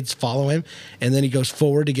 and these kids follow him. And then he goes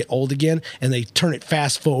forward to get old again, and they turn it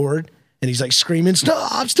fast forward, And he's like screaming,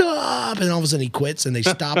 stop, stop. And all of a sudden he quits and they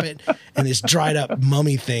stop it. And this dried up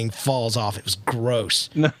mummy thing falls off. It was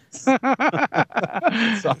gross. That's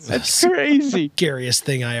crazy. Scariest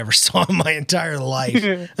thing I ever saw in my entire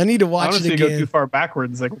life. I need to watch Honestly, it again. go too far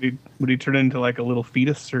backwards. Like, would he turn into like a little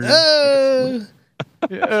fetus or? I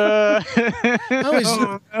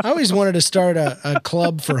always wanted to start a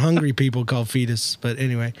club for hungry people called Fetus, but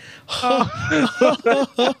anyway.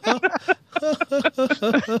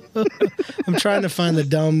 I'm trying to find the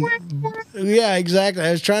dumb. Yeah, exactly.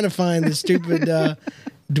 I was trying to find the stupid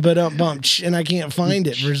bump, and I can't find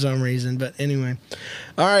it for some reason. But anyway,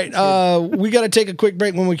 all right. We got to take a quick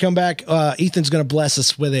break. When we come back, Ethan's going to bless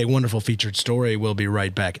us with a wonderful featured story. We'll be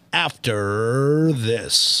right back after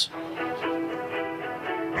this.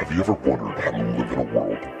 Have you ever wondered how to live in a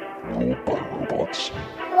world ruled by robots?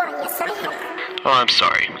 Why, yes, I have. Oh, I'm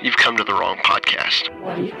sorry. You've come to the wrong podcast.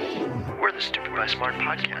 What do you mean? We're the Stupid by Smart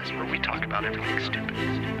podcast, where we talk about everything stupid.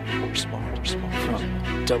 We're smart.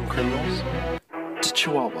 From dumb criminals to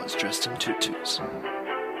chihuahuas dressed in tutus.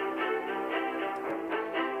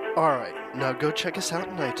 Alright, now go check us out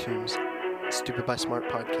on iTunes, Stupid by Smart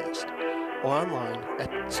Podcast, or online at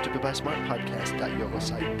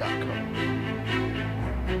stupidbysmartpodcast.yolosite.com.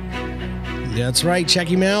 That's right. Check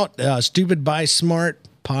him out. Stupid by Smart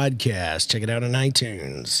Podcast. Check it out on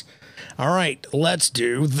iTunes. All right, let's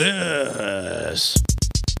do this.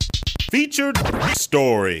 Featured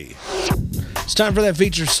story. It's time for that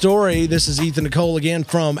featured story. This is Ethan Nicole again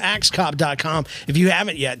from AxeCop.com. If you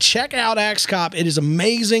haven't yet, check out AxeCop. It is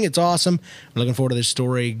amazing. It's awesome. I'm looking forward to this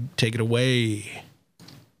story. Take it away.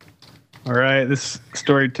 All right, this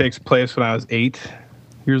story takes place when I was 8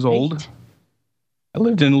 years old. I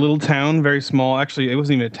lived in a little town, very small. Actually, it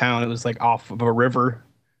wasn't even a town. It was like off of a river,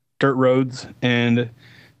 dirt roads, and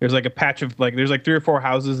there's like a patch of like, there's like 3 or 4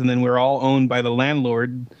 houses, and then we're all owned by the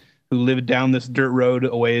landlord who lived down this dirt road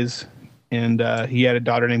a ways, and he had a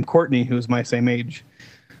daughter named Courtney who was my same age.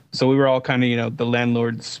 So we were all kind of, you know, the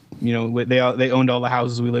landlords, you know, they owned all the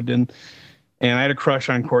houses we lived in, and I had a crush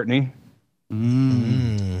on Courtney.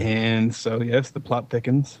 And so, yes, the plot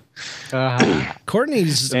thickens.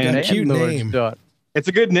 Courtney's a cute name. It's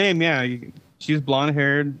a good name, yeah. She's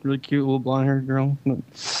blonde-haired, really cute little blonde-haired girl.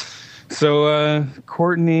 So,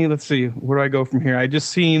 Courtney, let's see. Where do I go from here? I just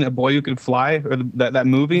seen A Boy Who Could Fly, or that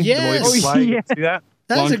movie. Yes. The Boy Who Could Fly. Yeah. See that?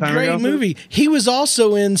 That's a great movie. He was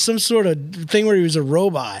also in some sort of thing where he was a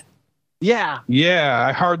robot. Yeah. Yeah,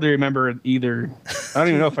 I hardly remember it either. I don't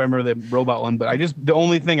even know if I remember the robot one, but the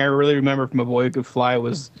only thing I really remember from A Boy Who Could Fly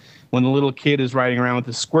was when the little kid is riding around with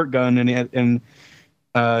a squirt gun and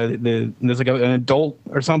there's like an adult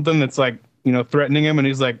or something that's like, you know, threatening him, and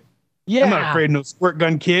he's like, I'm not afraid of no squirt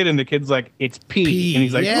gun, kid. And the kid's like, it's pee. And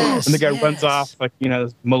he's like, and the guy runs off, like, you know,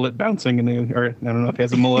 his mullet bouncing, or I don't know if he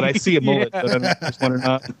has a mullet. I see a mullet, but I just wonder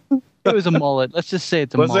not. It was a mullet. Let's just say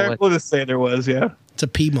it's a mullet. Was there? We'll just say there was, yeah. It's a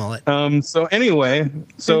pea mullet. So anyway,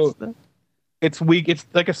 it's week. It's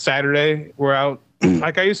like a Saturday. We're out.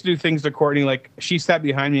 Like I used to do things to Courtney. Like she sat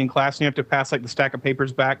behind me in class, and you have to pass like the stack of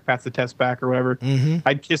papers back, pass the test back, or whatever.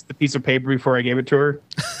 I'd kiss the piece of paper before I gave it to her.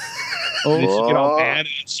 And she'd get all mad,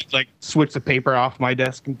 and she'd like switch the paper off my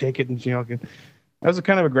desk and take it, and she, you know, that was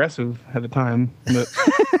kind of aggressive at the time. But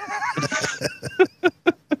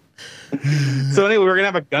so anyway, we were gonna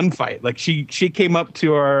have a gunfight. Like she came up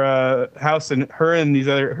to our house, and her had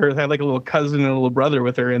like a little cousin and a little brother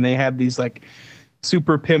with her, and they had these like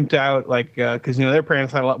super pimped out, like because you know their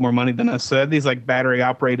parents had a lot more money than us, so they had these like battery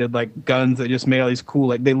operated like guns that just made all these cool,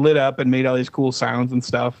 like they lit up and made all these cool sounds and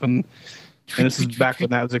stuff, and this is back when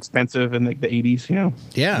that was expensive in like the 80s, you know.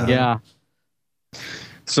 Yeah.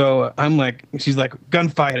 So I'm like, she's like,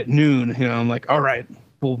 gunfight at noon, you know. I'm like, all right,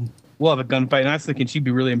 we'll have a gunfight. And I was thinking she'd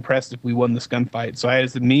be really impressed if we won this gunfight. So I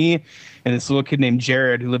had me and this little kid named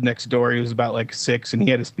Jared who lived next door. He was about like 6, and he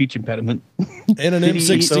had a speech impediment and an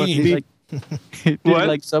M16. Did he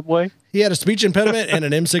like Subway? He had a speech impediment and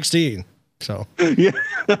an M16. So yeah.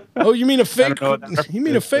 Oh, you mean a fake? You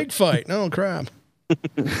mean a fake fight? Oh crap.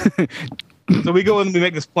 So we go and we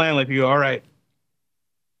make this plan. Like we go, all right,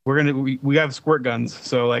 we have squirt guns.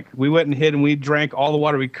 So like we went and hid, and we drank all the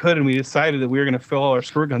water we could, and we decided that we were gonna fill all our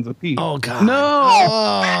squirt guns with pee. Oh god.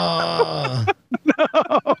 No.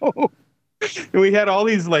 No. And we had all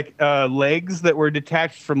these like legs that were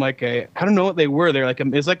detached from like I don't know what they were. They're like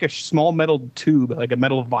it's like a small metal tube, like a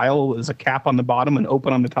metal vial. There's a cap on the bottom and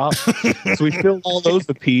open on the top. So we filled all those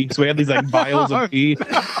with pee. So we had these like vials of pee,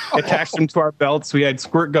 attached them to our belts. We had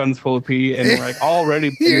squirt guns full of pee, and we're like all ready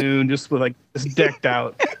for noon, just with like just decked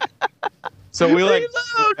out. So we like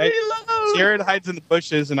Jared hides in the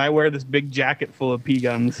bushes, and I wear this big jacket full of pea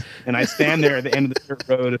guns, and I stand there at the end of the dirt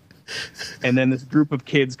road, and then this group of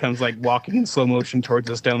kids comes like walking in slow motion towards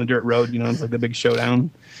us down the dirt road. You know, it's like the big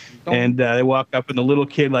showdown. And they walk up, and the little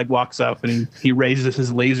kid like walks up, and he raises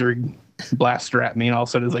his laser blaster at me, and all of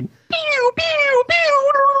a sudden it's like pew pew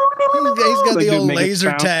pew. He's got Like, the dude, old make it laser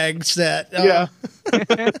sound. tag set. Oh. Yeah.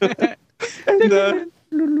 And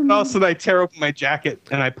all of a sudden I tear open my jacket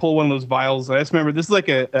and I pull one of those vials. I just remember this is like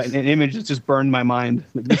an image that just burned my mind.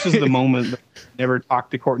 Like, this is the moment that I never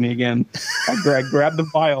talked to Courtney again. I grabbed the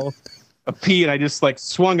vial of pee and I just like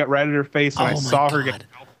swung it right at her face, and I saw her get.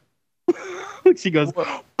 She goes,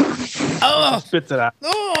 spits it out.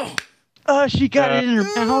 Oh, she got it in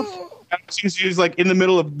her mouth. She was like in the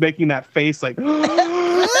middle of making that face, like. All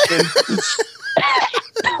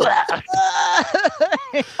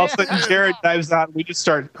of a sudden, Jared dives out. And we just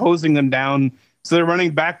start hosing them down. So they're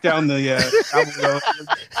running back down the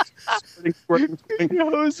road.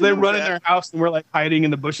 So they run in their house, and we're like hiding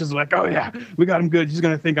in the bushes. Like, oh yeah, we got him good. She's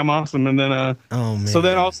gonna think I'm awesome. And then, oh man. So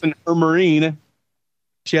then all of a sudden, her Marine,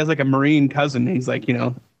 she has like a Marine cousin. He's like, you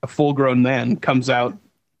know, a full-grown man, comes out,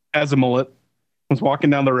 has a mullet, was walking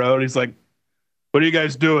down the road. He's like, "What are you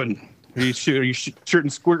guys doing? Are you shooting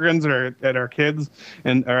squirt guns at our kids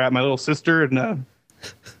or at my little sister?"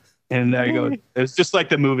 And I go, it's just like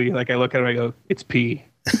the movie. Like I look at him, I go, "It's pee."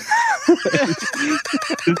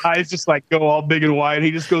 His eyes just like go all big and wide.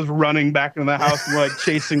 He just goes running back into the house, and we're like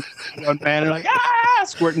chasing one man and like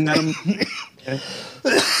squirting at him.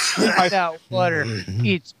 That water,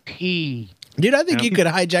 it's pee. Dude, I think you could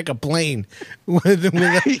hijack a plane with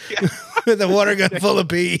a water gun full of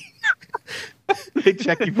pee. They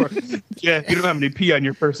check you for. Yeah, you don't have any pee on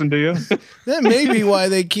your person, do you? That may be why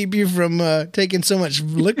they keep you from taking so much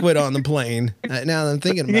liquid on the plane. Now that I'm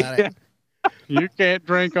thinking about it. You can't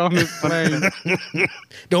drink on this plane.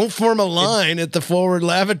 Don't form a line at the forward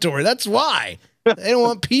lavatory. That's why. They don't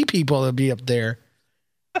want pee people to be up there.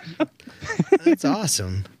 That's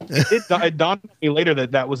awesome. It dawned on me later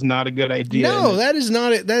that was not a good idea. No, that is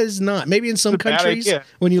not it. That is not. Maybe in some countries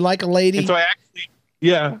when you like a lady. And so I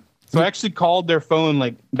actually called their phone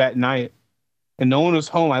like that night, and no one was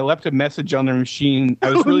home. I left a message on their machine.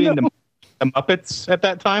 I was really into the Muppets at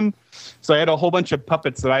that time, so I had a whole bunch of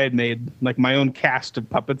puppets that I had made, like my own cast of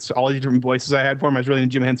puppets, all these different voices I had for them. I was really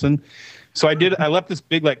into Jim Henson. So I left this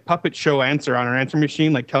big like puppet show answer on her answer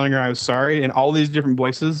machine, like telling her I was sorry and all these different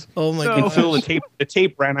voices. Oh my god! Until the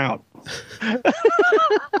tape ran out.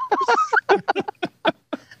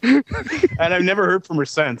 And I've never heard from her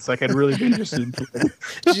since. Like I'd really be interested.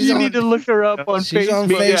 You need to look her up on Facebook.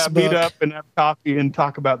 Yeah, meet up and have coffee and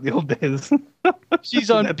talk about the old days. She's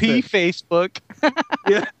on Facebook.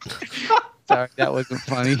 Yeah. Sorry, that wasn't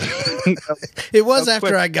funny. It was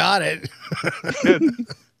after I got it.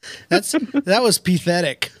 That was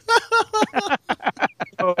pathetic.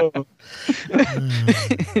 Oh.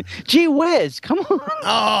 Gee whiz, come on.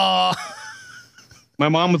 Oh. My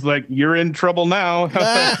mom was like, "You're in trouble now."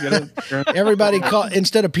 Everybody called,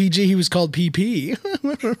 instead of PG, he was called PP.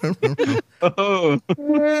 Oh.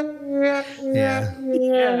 Yeah.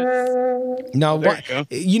 No,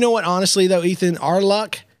 you know what? Honestly, though, Ethan, our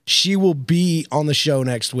luck, she will be on the show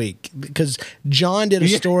next week because John did a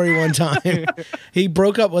story one time. He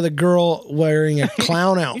broke up with a girl wearing a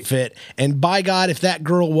clown outfit, and by God, if that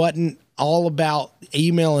girl wasn't all about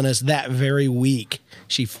emailing us that very week,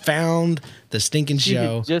 she found the stinking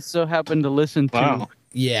show. She just so happened to listen to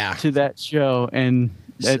to that show and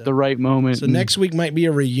at the right moment. So next week might be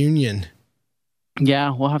a reunion.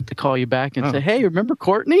 Yeah, we'll have to call you back and say, "Hey, remember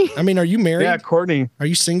Courtney?" I mean, are you married? Yeah, Courtney. Are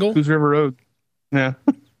you single? Who's River Road? Yeah.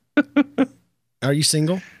 Are you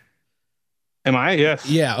single? Am I? Yes.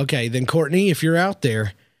 Yeah. Okay. Then Courtney, if you're out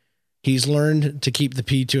there, he's learned to keep the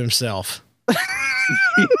pee to himself.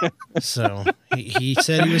 So he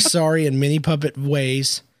said he was sorry in many puppet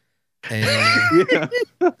ways. And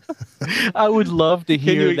I would love to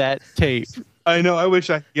hear that tape. I know. I wish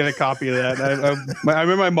I could get a copy of that. I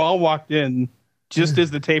remember my mom walked in just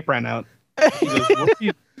as the tape ran out. She goes, "What are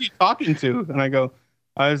you talking to?" And I go,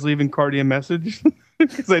 "I was leaving Cardi a message."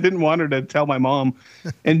 Because I didn't want her to tell my mom,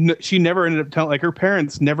 and she never ended up telling. Like her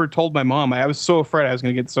parents never told my mom. I was so afraid I was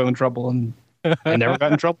going to get so in trouble, and I never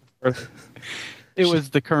got in trouble. It was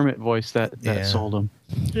the Kermit voice that sold him.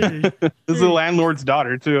 This is the landlord's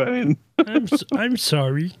daughter too. I mean, I'm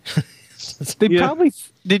sorry. They probably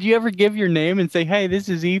did. You ever give your name and say, "Hey, this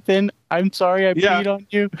is Ethan. I'm sorry I peed on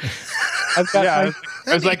you. I've got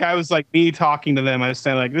I was like me talking to them. I was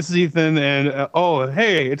saying like, "This is Ethan," and oh,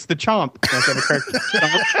 hey, it's the Chomp. And I said the character,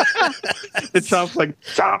 Chomp. The Chomp's like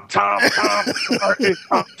Chomp, Chomp, Chomp, sorry,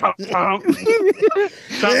 Chomp, Chomp, Chomp,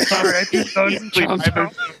 Chomp, sorry. I just don't sleep either.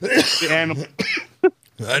 The animal,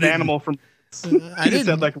 animal from. I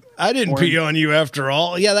didn't pee on you after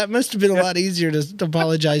all. Yeah, that must have been a lot easier to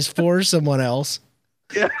apologize for someone else.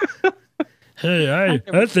 Yeah. Hey,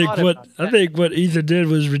 I think what Ethan did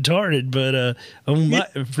was retarded, but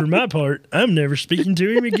for my part, I'm never speaking to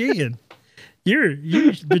him again.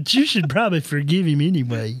 But you should probably forgive him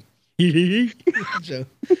anyway. So,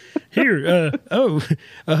 here,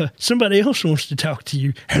 somebody else wants to talk to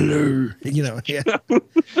you. Hello, yeah.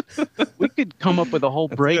 We could come up with a whole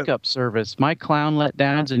breakup service. My clown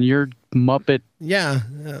letdowns and your Muppet. Yeah.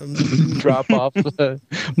 Drop off.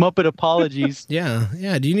 Muppet apologies. Yeah.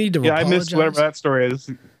 Do you need to? Yeah, I missed whatever that story is.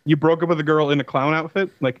 You broke up with a girl in a clown outfit.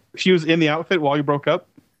 Like she was in the outfit while you broke up.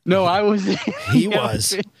 No, I was. He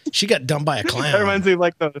was. She got dumped by a clown. That reminds me of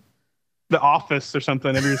like the Office or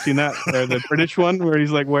something. Have you ever seen that? Or the British one where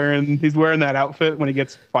he's like wearing that outfit when he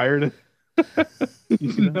gets fired.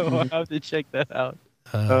 No, I'll have to check that out.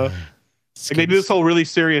 Like they do this whole really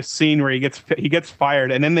serious scene where he gets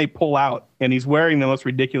fired and then they pull out and he's wearing the most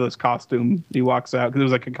ridiculous costume. He walks out because it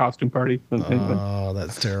was like a costume party. Oh,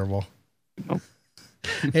 that's terrible.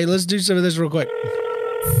 Hey, let's do some of this real quick.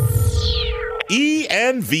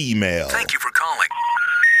 E&V mail. Thank you for calling.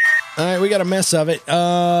 All right, we got a mess of it.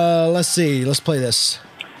 Let's see. Let's play this.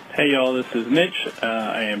 Hey, y'all. This is Mitch.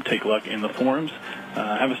 I am Take Luck in the forums.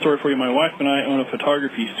 I have a story for you. My wife and I own a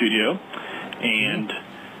photography studio, and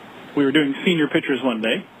we were doing senior pictures one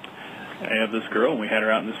day. I have this girl, and we had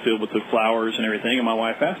her out in this field with the flowers and everything, and my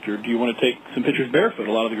wife asked her, do you want to take some pictures barefoot?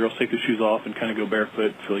 A lot of the girls take their shoes off and kind of go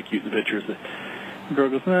barefoot, feel like cute in the pictures. The girl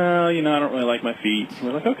goes, no, I don't really like my feet. And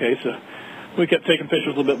we're like, okay, so we kept taking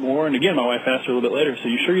pictures a little bit more, and again, my wife asked her a little bit later, so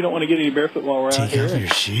you sure you don't want to get any barefoot while we're out here? Take off your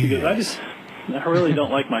shoes. She goes, I really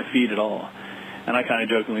don't like my feet at all. And I kind of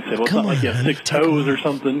jokingly said, well, it's not like you have 6 toes or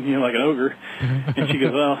something, like an ogre. And she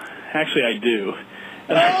goes, well, actually I do.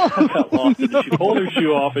 And I got lost in it. She pulled her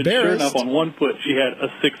shoe off, and sure enough, on one foot, she had a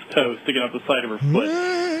 6th toe sticking out the side of her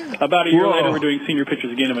foot. About a year later, we're doing senior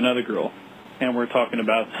pictures again of another girl, and we're talking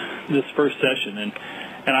about this first session.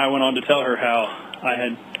 And I went on to tell her how I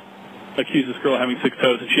had accused this girl of having 6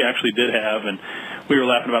 toes, and she actually did have. And we were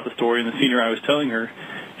laughing about the story, and the senior I was telling her,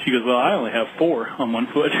 she goes, well, I only have 4 on one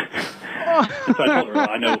foot. And so I told her, well,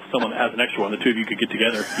 I know someone that has an extra one. The two of you could get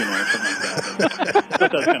together, or something like that. And I thought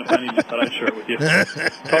that was kind of funny. Just thought I'd share it with you.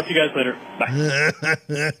 Talk to you guys later. Bye.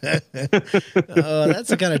 Oh, that's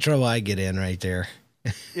the kind of trouble I get in right there.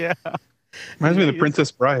 Yeah. Reminds me of The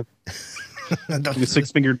Princess Bride. The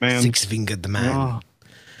 6-fingered man. 6-fingered man.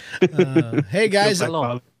 Hey, guys.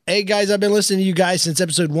 Hey, guys, I've been listening to you guys since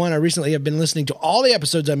episode 1. I recently have been listening to all the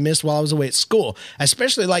episodes I missed while I was away at school. I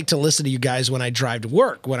especially like to listen to you guys when I drive to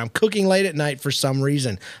work, when I'm cooking late at night for some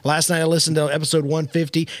reason. Last night I listened to episode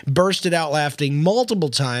 150, bursted out laughing multiple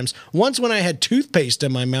times, once when I had toothpaste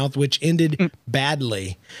in my mouth, which ended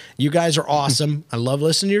badly. You guys are awesome. I love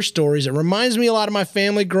listening to your stories. It reminds me a lot of my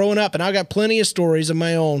family growing up, and I've got plenty of stories of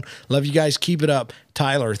my own. Love you guys. Keep it up.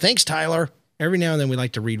 Tyler. Thanks, Tyler. Every now and then we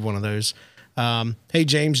like to read one of those. Hey,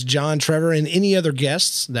 James, John, Trevor, and any other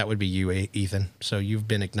guests. That would be you, Ethan. So you've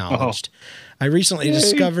been acknowledged. I recently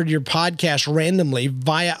discovered your podcast randomly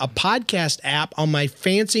via a podcast app on my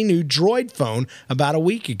fancy new Droid phone about a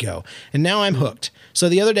week ago. And now I'm hooked. So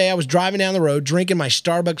the other day I was driving down the road, drinking my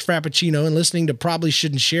Starbucks Frappuccino and listening to Probably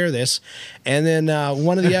Shouldn't Share This. And then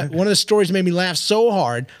one of the stories made me laugh so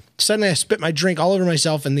hard. Suddenly I spit my drink all over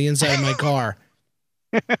myself in the inside of my car.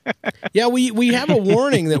 Yeah, we have a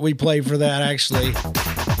warning that we play for that, actually.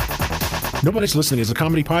 Nobody's Listening is a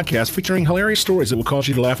comedy podcast featuring hilarious stories that will cause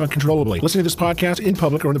you to laugh uncontrollably. Listening to this podcast in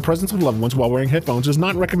public or in the presence of loved ones while wearing headphones is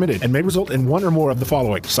not recommended and may result in one or more of the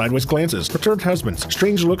following: sideways glances, perturbed husbands,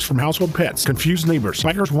 strange looks from household pets, confused neighbors,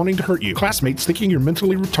 bikers wanting to hurt you, classmates thinking you're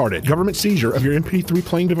mentally retarded, government seizure of your MP3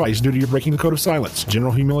 playing device due to your breaking the code of silence,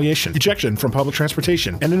 general humiliation, ejection from public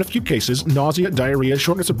transportation, and in a few cases, nausea, diarrhea,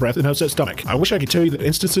 shortness of breath, and upset stomach. I wish I could tell you that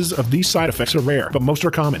instances of these side effects are rare, but most are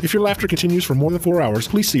common. If your laughter continues for more than 4 hours,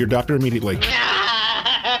 please see your doctor immediately. Yeah,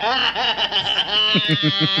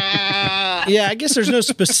 I guess there's no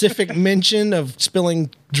specific mention of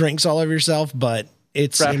spilling drinks all over yourself, but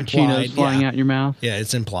it's implied. Flying out your mouth. Yeah,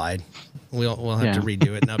 it's implied. We'll have to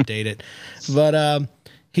redo it and update it. But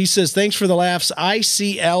he says, thanks for the laughs,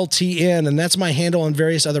 ICLTN, and that's my handle on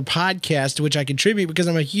various other podcasts to which I contribute because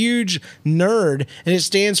I'm a huge nerd, and it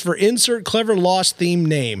stands for Insert Clever Lost Theme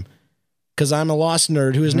Name. because I'm a lost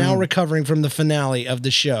nerd who is now recovering from the finale of the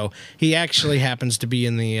show. He actually happens to be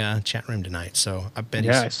in the chat room tonight, so I bet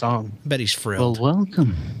I saw him. Bet he's thrilled. Well,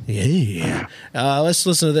 welcome. Yeah. Let's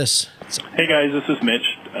listen to this. Hey guys, this is Mitch,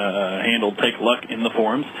 handled Take Luck in the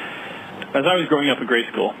forums. As I was growing up in grade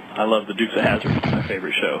school, I loved the Dukes of Hazzard, my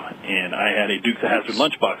favorite show, and I had a Dukes of Hazzard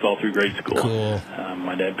lunchbox all through grade school. Cool.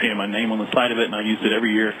 My dad painted my name on the side of it, and I used it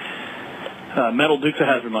every year. Metal Dukes of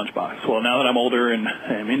Hazzard lunchbox. Well, now that I'm older and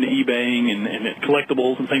I'm into eBaying and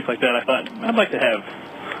collectibles and things like that, I thought I'd like to have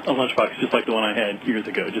a lunchbox just like the one I had years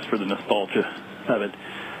ago, just for the nostalgia of it.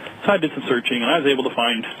 So I did some searching, and I was able to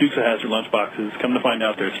find Dukes of Hazzard lunchboxes. Come to find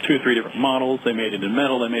out, there's 2 or 3 different models. They made it in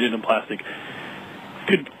metal. They made it in plastic.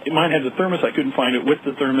 Mine had the thermos. I couldn't find it with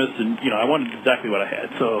the thermos, and I wanted exactly what I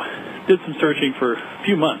had. So did some searching for a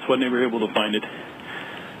few months. Wasn't ever able to find it.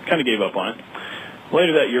 Kind of gave up on it.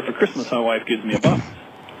 Later that year for Christmas, my wife gives me a box,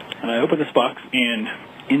 and I open this box, and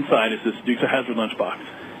inside is this Dukes of Hazzard lunchbox,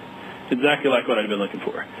 exactly like what I'd been looking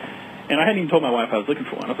for. And I hadn't even told my wife I was looking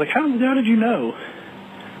for one. I was like, "How did you know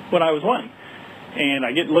what I was wanting?" And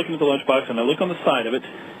I get looking at the lunchbox, and I look on the side of it,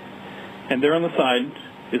 and there on the side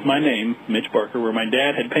is my name, Mitch Barker, where my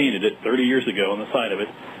dad had painted it 30 years ago on the side of it.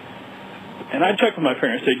 And I checked with my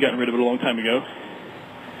parents. They'd gotten rid of it a long time ago.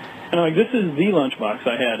 And I'm like, this is the lunchbox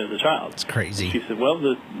I had as a child. It's crazy. She said, well,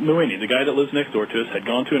 Muini, the guy that lives next door to us, had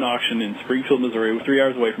gone to an auction in Springfield, Missouri, 3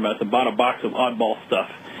 hours away from us, and bought a box of oddball stuff.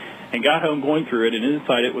 And got home going through it, and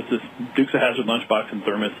inside it was this Dukes of Hazzard lunchbox and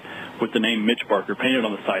thermos with the name Mitch Barker painted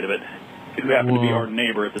on the side of it, who happened to be our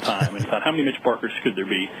neighbor at the time. And I thought, how many Mitch Barkers could there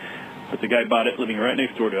be? But the guy bought it living right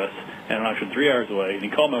next door to us at an auction 3 hours away. And he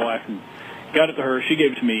called my wife and got it to her. She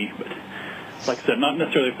gave it to me. But like I said, not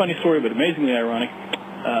necessarily a funny story, but amazingly ironic.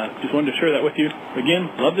 Just wanted to share that with you.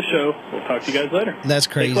 Again, love the show. We'll talk to you guys later. That's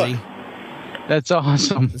crazy. That's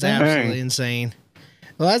awesome. It's absolutely insane.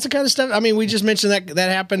 Well, that's the kind of stuff. I mean, we just mentioned that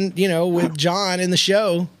happened, with John in the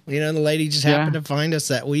show. The lady just happened to find us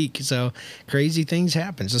that week. So crazy things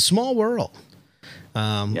happen. It's a small world.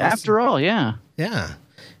 After all, yeah. Yeah.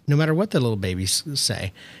 No matter what the little babies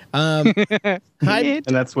say. And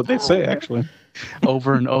that's what they say, actually.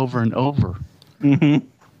 Over and over and over. Mm-hmm.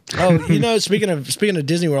 Oh, speaking of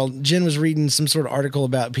Disney World, Jen was reading some sort of article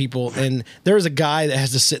about people, and there was a guy that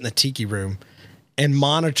has to sit in the tiki room and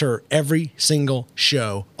monitor every single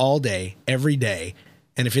show all day, every day.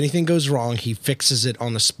 And if anything goes wrong, he fixes it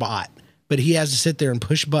on the spot. But he has to sit there and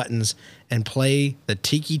push buttons and play the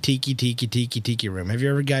tiki room. Have you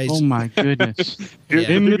ever guys? Oh my goodness!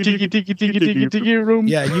 In the tiki room.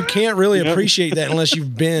 Yeah, you can't really appreciate that unless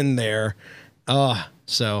you've been there.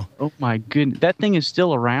 So. Oh my goodness, that thing is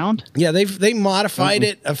still around. Yeah, they modified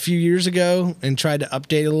it a few years ago and tried to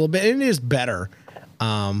update it a little bit. And it is better,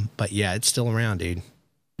 but yeah, it's still around, dude.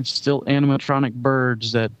 It's still animatronic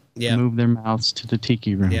birds that move their mouths to the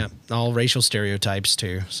tiki room. Yeah, all racial stereotypes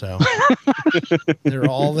too. So they're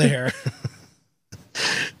all there.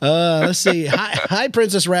 Let's see. Hi,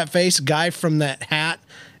 Princess Ratface, Guy from That Hat,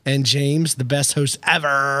 and James, the best host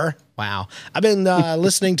ever. Wow. I've been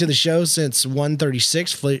listening to the show since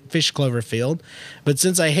 136, Fish Cloverfield. But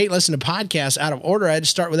since I hate listening to podcasts out of order, I had to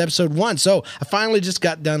start with episode 1. So I finally just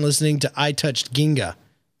got done listening to I Touched Ginga,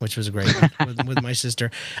 which was a great one with my sister.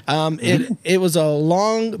 It was a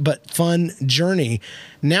long but fun journey.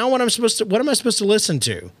 Now what am I supposed to listen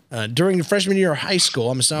to? During the freshman year of high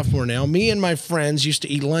school, I'm a sophomore now, me and my friends used to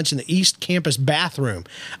eat lunch in the East Campus bathroom.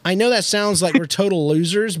 I know that sounds like we're total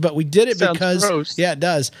losers, but we did it because gross. Yeah, it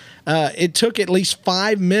does. It took at least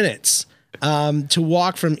 5 minutes to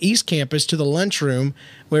walk from East Campus to the lunchroom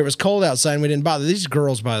where it was cold outside and we didn't bother. These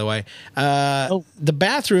girls, by the way. The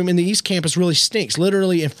bathroom in the East Campus really stinks,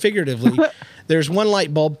 literally and figuratively. There's one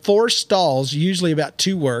light bulb, 4 stalls, usually about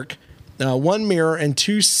 2 work, 1 mirror, and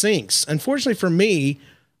 2 sinks. Unfortunately for me,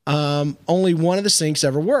 only one of the sinks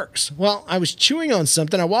ever works. Well, I was chewing on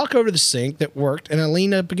something. I walk over to the sink that worked, and I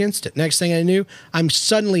lean up against it. Next thing I knew, I'm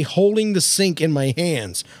suddenly holding the sink in my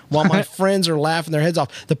hands while my friends are laughing their heads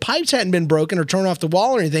off. The pipes hadn't been broken or torn off the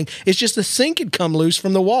wall or anything. It's just the sink had come loose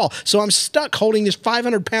from the wall. So I'm stuck holding this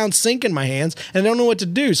 500-pound sink in my hands, and I don't know what to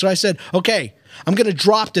do. So I said, okay, I'm going to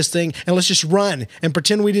drop this thing, and let's just run and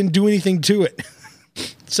pretend we didn't do anything to it.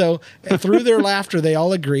 So through their laughter, they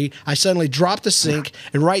all agree. I suddenly drop the sink,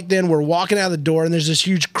 and right then we're walking out the door, and there's this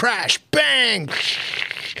huge crash, bang.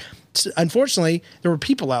 Unfortunately, there were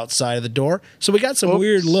people outside of the door, so we got some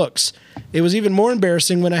weird looks. It was even more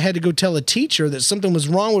embarrassing when I had to go tell a teacher that something was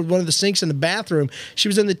wrong with one of the sinks in the bathroom. She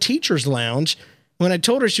was in the teacher's lounge. When I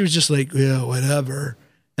told her, she was just like, yeah, whatever.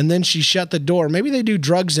 And then she shut the door. Maybe they do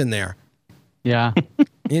drugs in there. Yeah.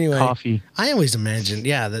 Anyway, coffee. I always imagined,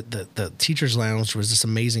 the teacher's lounge was this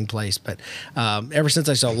amazing place. But ever since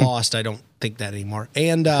I saw Lost, I don't think that anymore.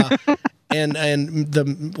 And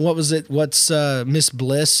and what was it? What's Miss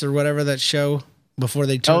Bliss or whatever that show before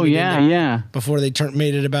they turned? Before they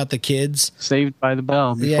made it about the kids. Saved by the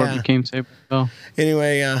Bell. Before it became Saved by the Bell.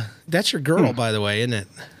 Anyway, that's your girl, by the way, isn't it?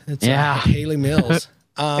 It's Haley Mills.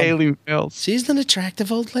 Haley Mills. She's an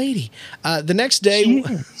attractive old lady. The next day,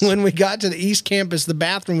 when we got to the East Campus, the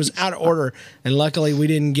bathroom was out of order, and luckily we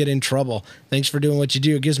didn't get in trouble. Thanks for doing what you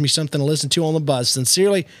do. It gives me something to listen to on the bus.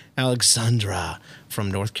 Sincerely, Alexandra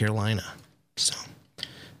from North Carolina. So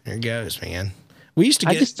there it goes, man. We used to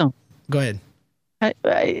get. I just don't. Go ahead.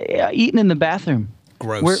 Eating in the bathroom.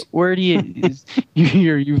 Gross. Where do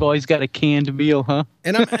you've always got a canned meal, huh?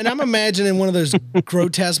 And I'm imagining one of those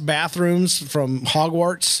grotesque bathrooms from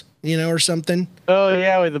Hogwarts, or something. Oh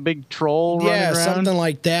yeah, with a big troll running around. Yeah, something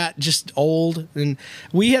like that, just old. And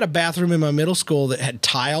we had a bathroom in my middle school that had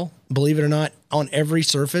tile, believe it or not, on every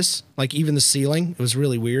surface, like even the ceiling. It was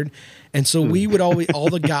really weird. And so we would all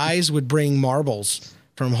the guys would bring marbles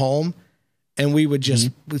from home. And we would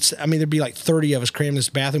just, there'd be like 30 of us crammed in this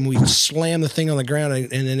bathroom. We'd slam the thing on the ground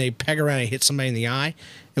and then they'd peg around and hit somebody in the eye.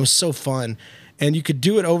 It was so fun. And you could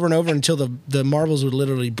do it over and over until the marbles would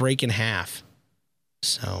literally break in half.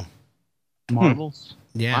 So. Marbles?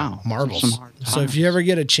 Yeah, wow. marbles. So if you ever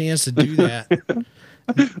get a chance to do that.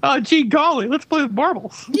 Oh, gee golly, let's play with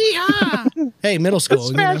marbles. Yeah. Hey, middle school.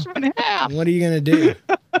 Let's smash them in half. What are you going to do?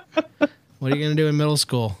 What are you going to do in middle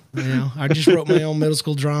school? I just wrote my own middle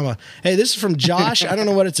school drama. Hey, this is from Josh. I don't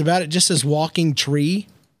know what it's about. It just says walking tree.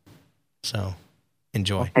 So,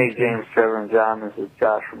 enjoy. Hey, James, Trevor, and John. This is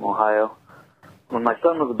Josh from Ohio. When my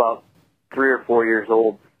son was about 3 or 4 years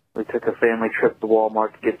old, we took a family trip to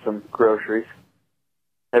Walmart to get some groceries.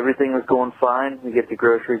 Everything was going fine. We get the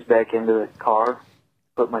groceries back into the car,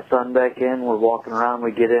 put my son back in. We're walking around.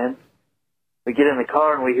 We get in. We get in the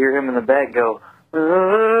car, and we hear him in the back go,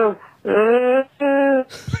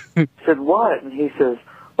 said, what? And he says,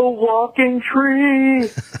 a walking tree.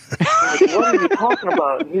 I'm like, what are you talking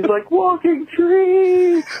about? And he's like, walking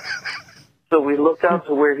tree. So we look out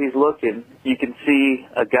to where he's looking. You can see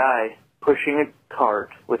a guy pushing a cart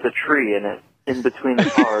with a tree in it in between the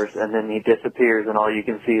cars, and then he disappears, and all you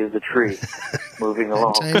can see is the tree moving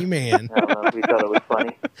along. Tiny man. I don't know if we thought it was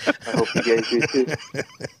funny. I hope you guys do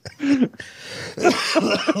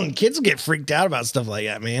too. Kids get freaked out about stuff like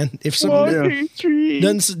that, man. If something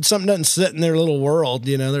doesn't sit in their little world,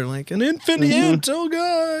 they're like, an infant ant, oh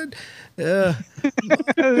God.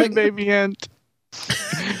 Baby ant.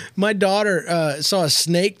 My daughter saw a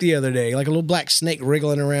snake the other day, like a little black snake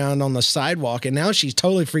wriggling around on the sidewalk, and now she's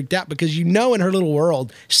totally freaked out because in her little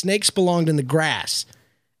world, snakes belonged in the grass.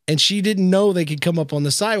 And she didn't know they could come up on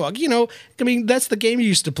the sidewalk. That's the game you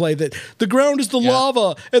used to play, that the ground is the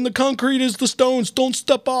lava and the concrete is the stones. Don't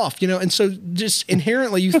step off, And so just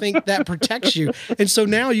inherently you think that protects you. And so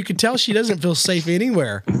now you can tell she doesn't feel safe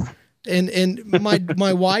anywhere. And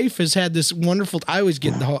my wife has had this wonderful. I always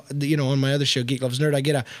get on my other show, Geek Loves Nerd, I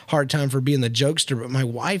get a hard time for being the jokester, but my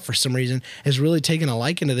wife for some reason has really taken a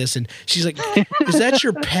liking to this, and she's like, "Is that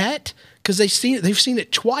your pet?" Because they've seen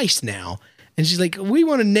it twice now, and she's like, "We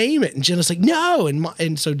want to name it," and Jenna's like, "No,"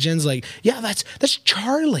 and so Jen's like, "Yeah, that's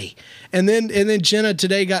Charlie," and then Jenna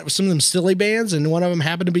today got some of them silly bands, and one of them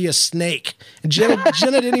happened to be a snake, and Jenna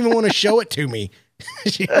didn't even want to show it to me.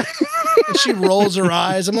 She rolls her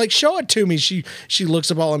eyes. I'm like, show it to me. She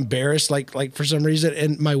looks up all embarrassed, like for some reason,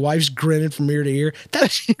 and my wife's grinning from ear to ear.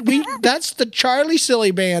 That's the Charlie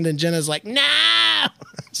Silly Band, and Jenna's like, no.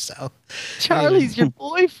 So Charlie's your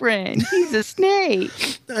boyfriend. He's a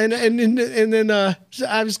snake. And then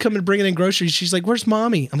I was coming bringing in groceries. She's like, where's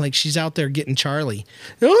mommy? I'm like, she's out there getting Charlie.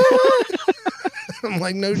 I'm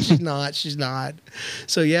like, no, she's not. She's not.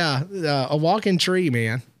 So yeah, a walking tree,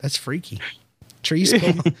 man. That's freaky. Trees. That's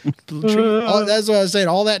what I was saying.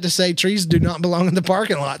 All that to say, trees do not belong in the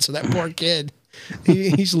parking lot. So that poor kid,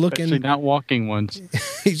 he's looking. Especially not walking ones.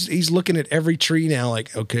 He's looking at every tree now,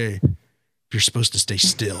 like, okay, you're supposed to stay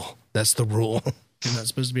still. That's the rule. You're not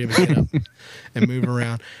supposed to be able to get up and move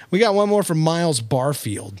around. We got one more from Miles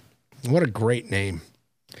Barfield. What a great name.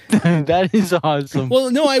 That is awesome. Well,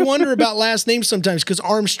 no, I wonder about last names sometimes because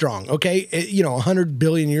Armstrong, okay? 100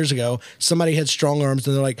 billion years ago, somebody had strong arms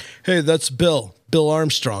and they're like, hey, that's Bill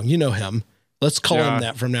Armstrong. You know him. Let's call him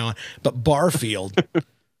that from now on. But Barfield,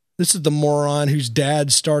 this is the moron whose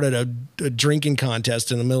dad started a drinking contest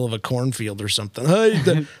in the middle of a cornfield or something.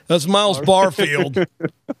 Hey, that's Miles Barfield.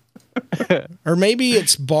 Or maybe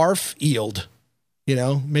it's Barfield.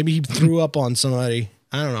 Maybe he threw up on somebody.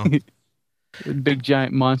 I don't know. Big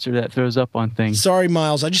giant monster that throws up on things. Sorry,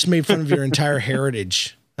 Miles. I just made fun of your entire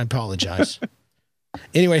heritage. I apologize.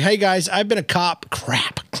 Anyway, hey guys, I've been a cop.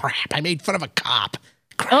 Crap. I made fun of a cop.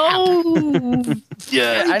 Crap. Oh,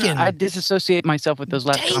 yeah. I disassociate myself with those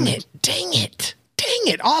last comments. Dang it.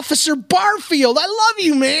 Officer Barfield. I love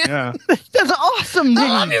you, man. Yeah. That's an awesome name.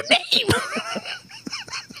 I love your name.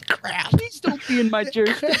 Crap. Please don't be in my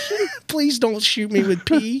jurisdiction. Please don't shoot me with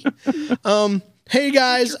pee. Hey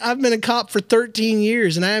guys, I've been a cop for 13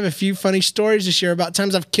 years and I have a few funny stories to share about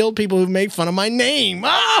times I've killed people who've made fun of my name.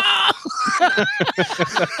 Ah!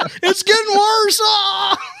 It's getting worse.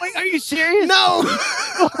 Ah! Wait, are you serious? No.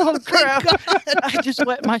 Oh, crap. I just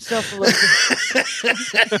wet myself a little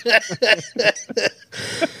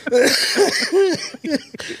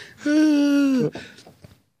bit.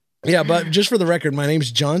 Yeah, but just for the record, my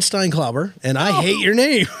name's John Steinklauber and I hate your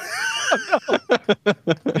name.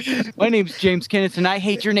 My name's James Kenneth, and I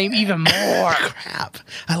hate your name even more. Crap.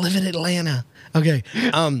 I live in Atlanta. Okay.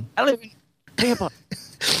 I live in Tampa.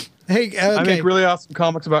 Hey, okay. I make really awesome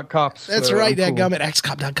comics about cops. That's right, dadgum at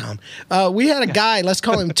xcop.com. We had a guy, let's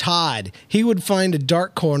call him Todd. He would find a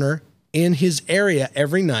dark corner in his area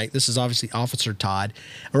every night. This is obviously Officer Todd.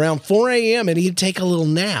 Around 4 a.m., and he'd take a little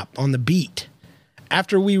nap on the beat.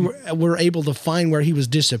 After we were able to find where he was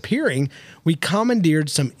disappearing, we commandeered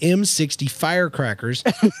some M60 firecrackers.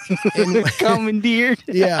 Commandeered?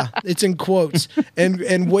 Yeah, it's in quotes.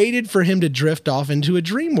 And waited for him to drift off into a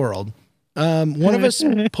dream world. One of us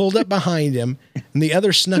pulled up behind him, and the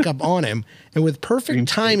other snuck up on him. And with perfect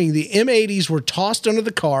timing, the M80s were tossed under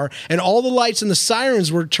the car, and all the lights and the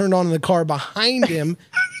sirens were turned on in the car behind him.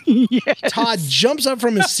 Yes. Todd jumps up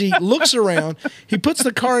from his seat, looks around. He puts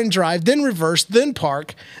the car in drive, then reverse, then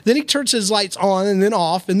park. Then he turns his lights on and then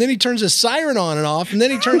off. And then he turns his siren on and off. And then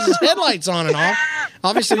he turns his headlights on and off.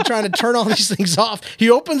 Obviously trying to turn all these things off. He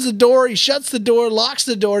opens the door, he shuts the door, locks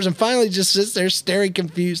the doors, and finally just sits there staring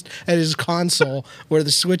confused at his console where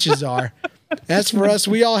the switches are. As for us,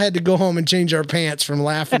 we all had to go home and change our pants from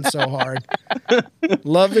laughing so hard.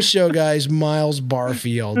 Love the show, guys. Miles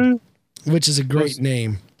Barfield, which is a great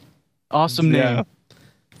name. Awesome name. Yeah.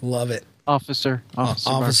 Love it. Officer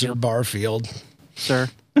Barfield. Sir.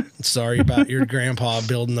 Sorry about your grandpa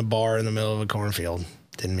building the bar in the middle of a cornfield.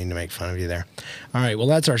 Didn't mean to make fun of you there. All right, well,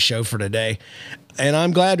 that's our show for today. And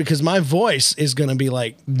I'm glad because my voice is going to be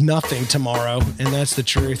like nothing tomorrow, and that's the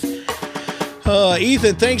truth.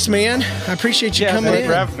 Ethan, thanks, man. I appreciate you coming in.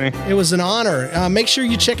 For having me. It was an honor. Make sure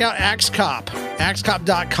you check out AxeCop,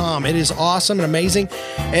 axecop.com. It is awesome and amazing.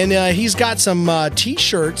 And he's got some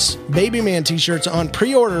T-shirts, Baby Man T-shirts on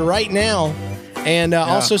pre-order right now. And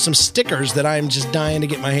also some stickers that I'm just dying to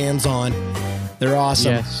get my hands on. They're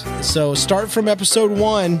awesome. Yes. So start from episode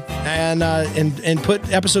 1 and put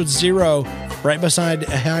episode 0 right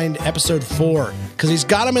behind episode 4 because he's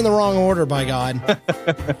got them in the wrong order, by God.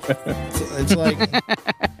 It's like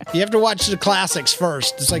you have to watch the classics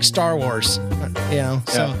first. It's like Star Wars, you know.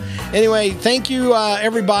 So anyway, thank you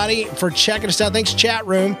everybody for checking us out. Thanks, chat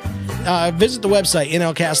room. Visit the website,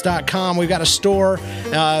 nlcast.com. We've got a store,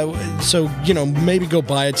 so, you know, maybe go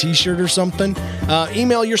buy a t-shirt or something.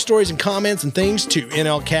 Email your stories and comments and things to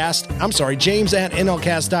James at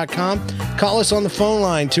nlcast.com. Call us on the phone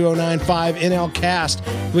line,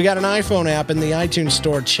 2095-NLCast. We got an iPhone app in the iTunes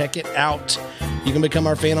store. Check it out. You can become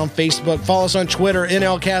our fan on Facebook. Follow us on Twitter,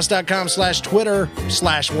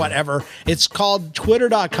 nlcast.com/Twitter/whatever. It's called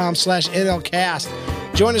twitter.com/NLCast.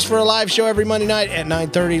 Join us for a live show every Monday night at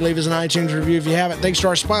 9:30. Leave us an iTunes review if you haven't. Thanks to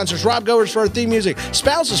our sponsors, Rob Goers for our theme music,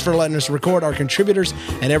 Spouses for letting us record, our contributors,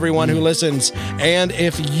 and everyone who listens. And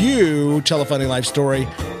if you tell a funny life story,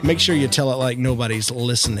 make sure you tell it like nobody's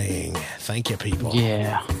listening. Thank you, people.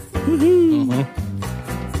 Yeah. Mm-hmm.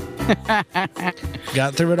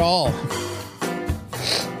 Got through it all.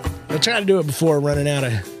 I'll try to do it before running out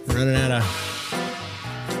of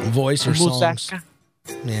voice or songs.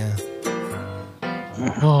 Yeah.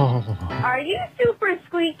 Oh. Are you super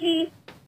squeaky?